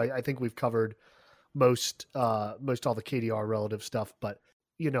point, so I think we've covered most all the KDR relative stuff. But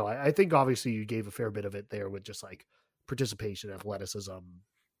you know, I think obviously you gave a fair bit of it there with just like participation, athleticism,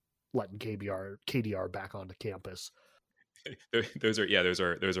 letting KDR back onto campus. Those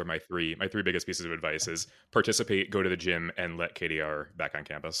are my three biggest pieces of advice: is participate, go to the gym, and let KDR back on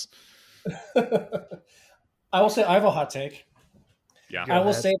campus. I will say I have a hot take. Yeah, I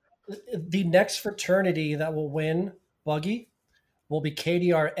will say the next fraternity that will win buggy will be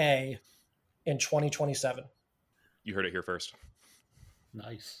KDRA in 2027. You heard it here first.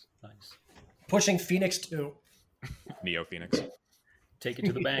 Nice. Pushing Phoenix 2. Neo Phoenix. Take it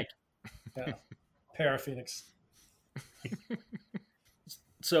to the bank. Yeah. Para Phoenix.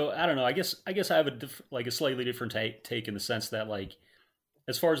 So I don't know. I guess I have a slightly different take in the sense that, like,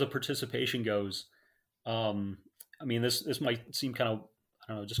 as far as the participation goes, I mean, this might seem kind of,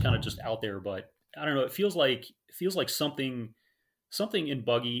 I don't know, just out there, but I don't know. It feels like something in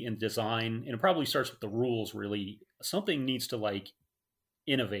buggy and design, and it probably starts with the rules. Really, something needs to like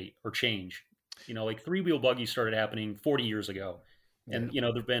innovate or change. You know, like 3-wheel buggy started happening 40 years ago, and you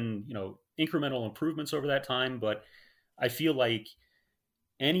know there've been incremental improvements over that time. But I feel like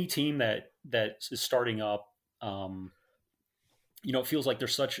any team that is starting up, it feels like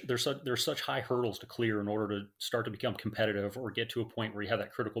there's such high hurdles to clear in order to start to become competitive or get to a point where you have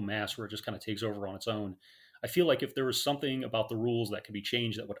that critical mass where it just kind of takes over on its own. I feel like if there was something about the rules that could be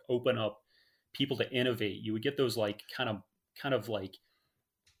changed that would open up people to innovate, you would get those like kind of like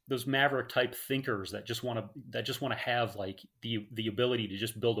those maverick type thinkers that just want to have like the ability to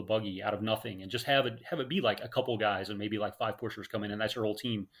just build a buggy out of nothing and just have it be like a couple guys and maybe like 5 pushers come in and that's your whole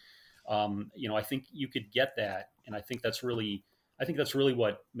team. I think you could get that, and I think that's really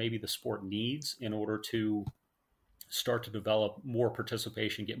what maybe the sport needs in order to start to develop more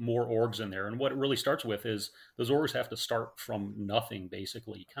participation, get more orgs in there. And what it really starts with is those orgs have to start from nothing,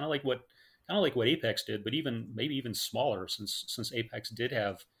 basically, kind of like what Apex did, but maybe even smaller, since Apex did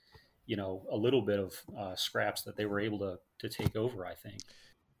have a little bit of scraps that they were able to take over. I think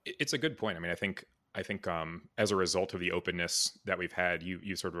it's a good point. I mean, I think as a result of the openness that we've had,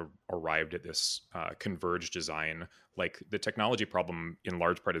 you sort of arrived at this converged design. Like the technology problem in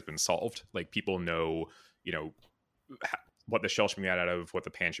large part has been solved. Like people know, what the shell should be made out of, what the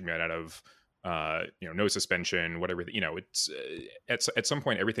pan should be made out of, no suspension, whatever, it's at some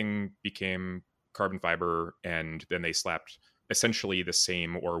point everything became carbon fiber, and then they slapped essentially the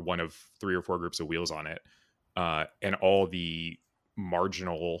same or one of 3 or 4 groups of wheels on it. And all the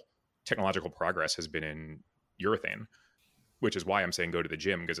marginal technological progress has been in urethane, which is why I'm saying go to the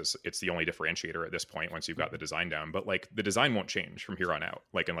gym, because it's the only differentiator at this point once you've got the design down. But like the design won't change from here on out,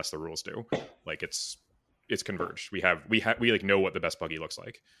 like unless the rules do. Like it's converged. We like know what the best buggy looks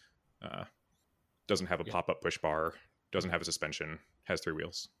like. Doesn't have a pop-up push bar, doesn't have a suspension, has 3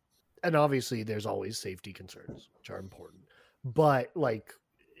 wheels. And obviously there's always safety concerns, which are important. But like,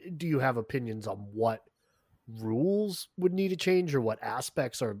 do you have opinions on what rules would need to change or what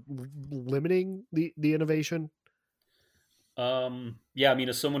aspects are limiting the innovation? Yeah, I mean,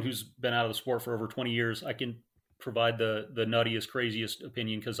 as someone who's been out of the sport for over 20 years, I can provide the nuttiest, craziest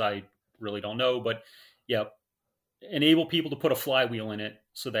opinion because I really don't know. But yeah, enable people to put a flywheel in it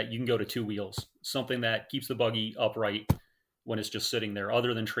so that you can go to 2 wheels, something that keeps the buggy upright when it's just sitting there,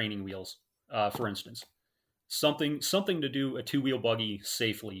 other than training wheels, for instance. Something to do a 2-wheel buggy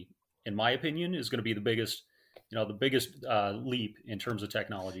safely, in my opinion, is going to be the biggest leap in terms of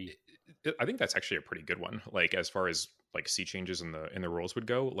technology. I think that's actually a pretty good one. Like as far as like sea changes in the rules would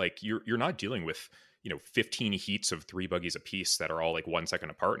go, like you're not dealing with 15 heats of 3 buggies a piece that are all like 1 second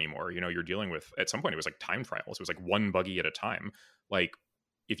apart anymore. You're dealing with, at some point it was like time trials. It was like 1 buggy at a time. Like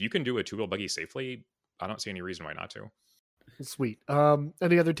if you can do a 2-wheel buggy safely, I don't see any reason why not to. Sweet.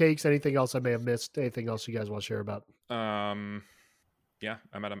 Any other takes? Anything else I may have missed? Anything else you guys want to share about? Yeah,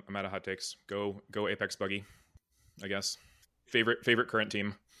 I'm out of hot takes. Go Apex buggy, I guess. Favorite current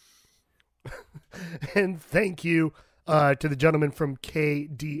team. And thank you to the gentleman from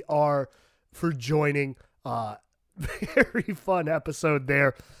KDR for joining. Very fun episode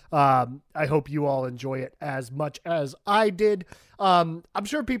there. I hope you all enjoy it as much as I did. I'm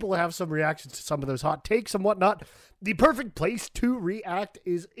sure people have some reactions to some of those hot takes and whatnot. The perfect place to react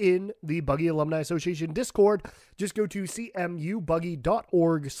is in the Buggy Alumni Association Discord. Just go to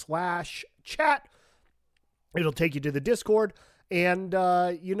cmubuggy.org/chat. It'll take you to the Discord, and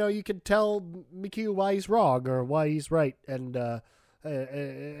you can tell McCue why he's wrong or why he's right, and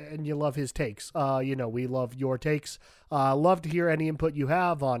you love his takes. We love your takes. Love to hear any input you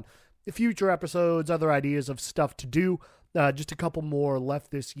have on the future episodes, other ideas of stuff to do. Just a couple more left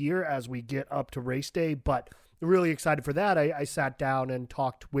this year as we get up to race day, but really excited for that. I sat down and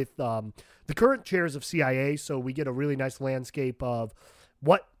talked with the current chairs of CIA, so we get a really nice landscape of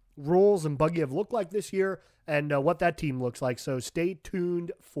what rules and buggy have looked like this year and what that team looks like. So stay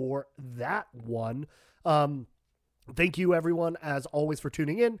tuned for that one. Thank you, everyone, as always, for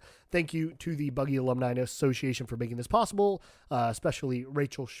tuning in. Thank you to the Buggy Alumni Association for making this possible, especially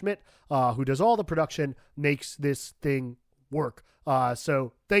Rachel Schmidt, who does all the production, makes this thing work.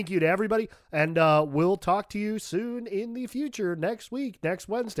 So thank you to everybody, and we'll talk to you soon in the future, next week, next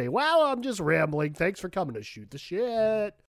Wednesday. Wow, I'm just rambling. Thanks for coming to Shoot the Shit.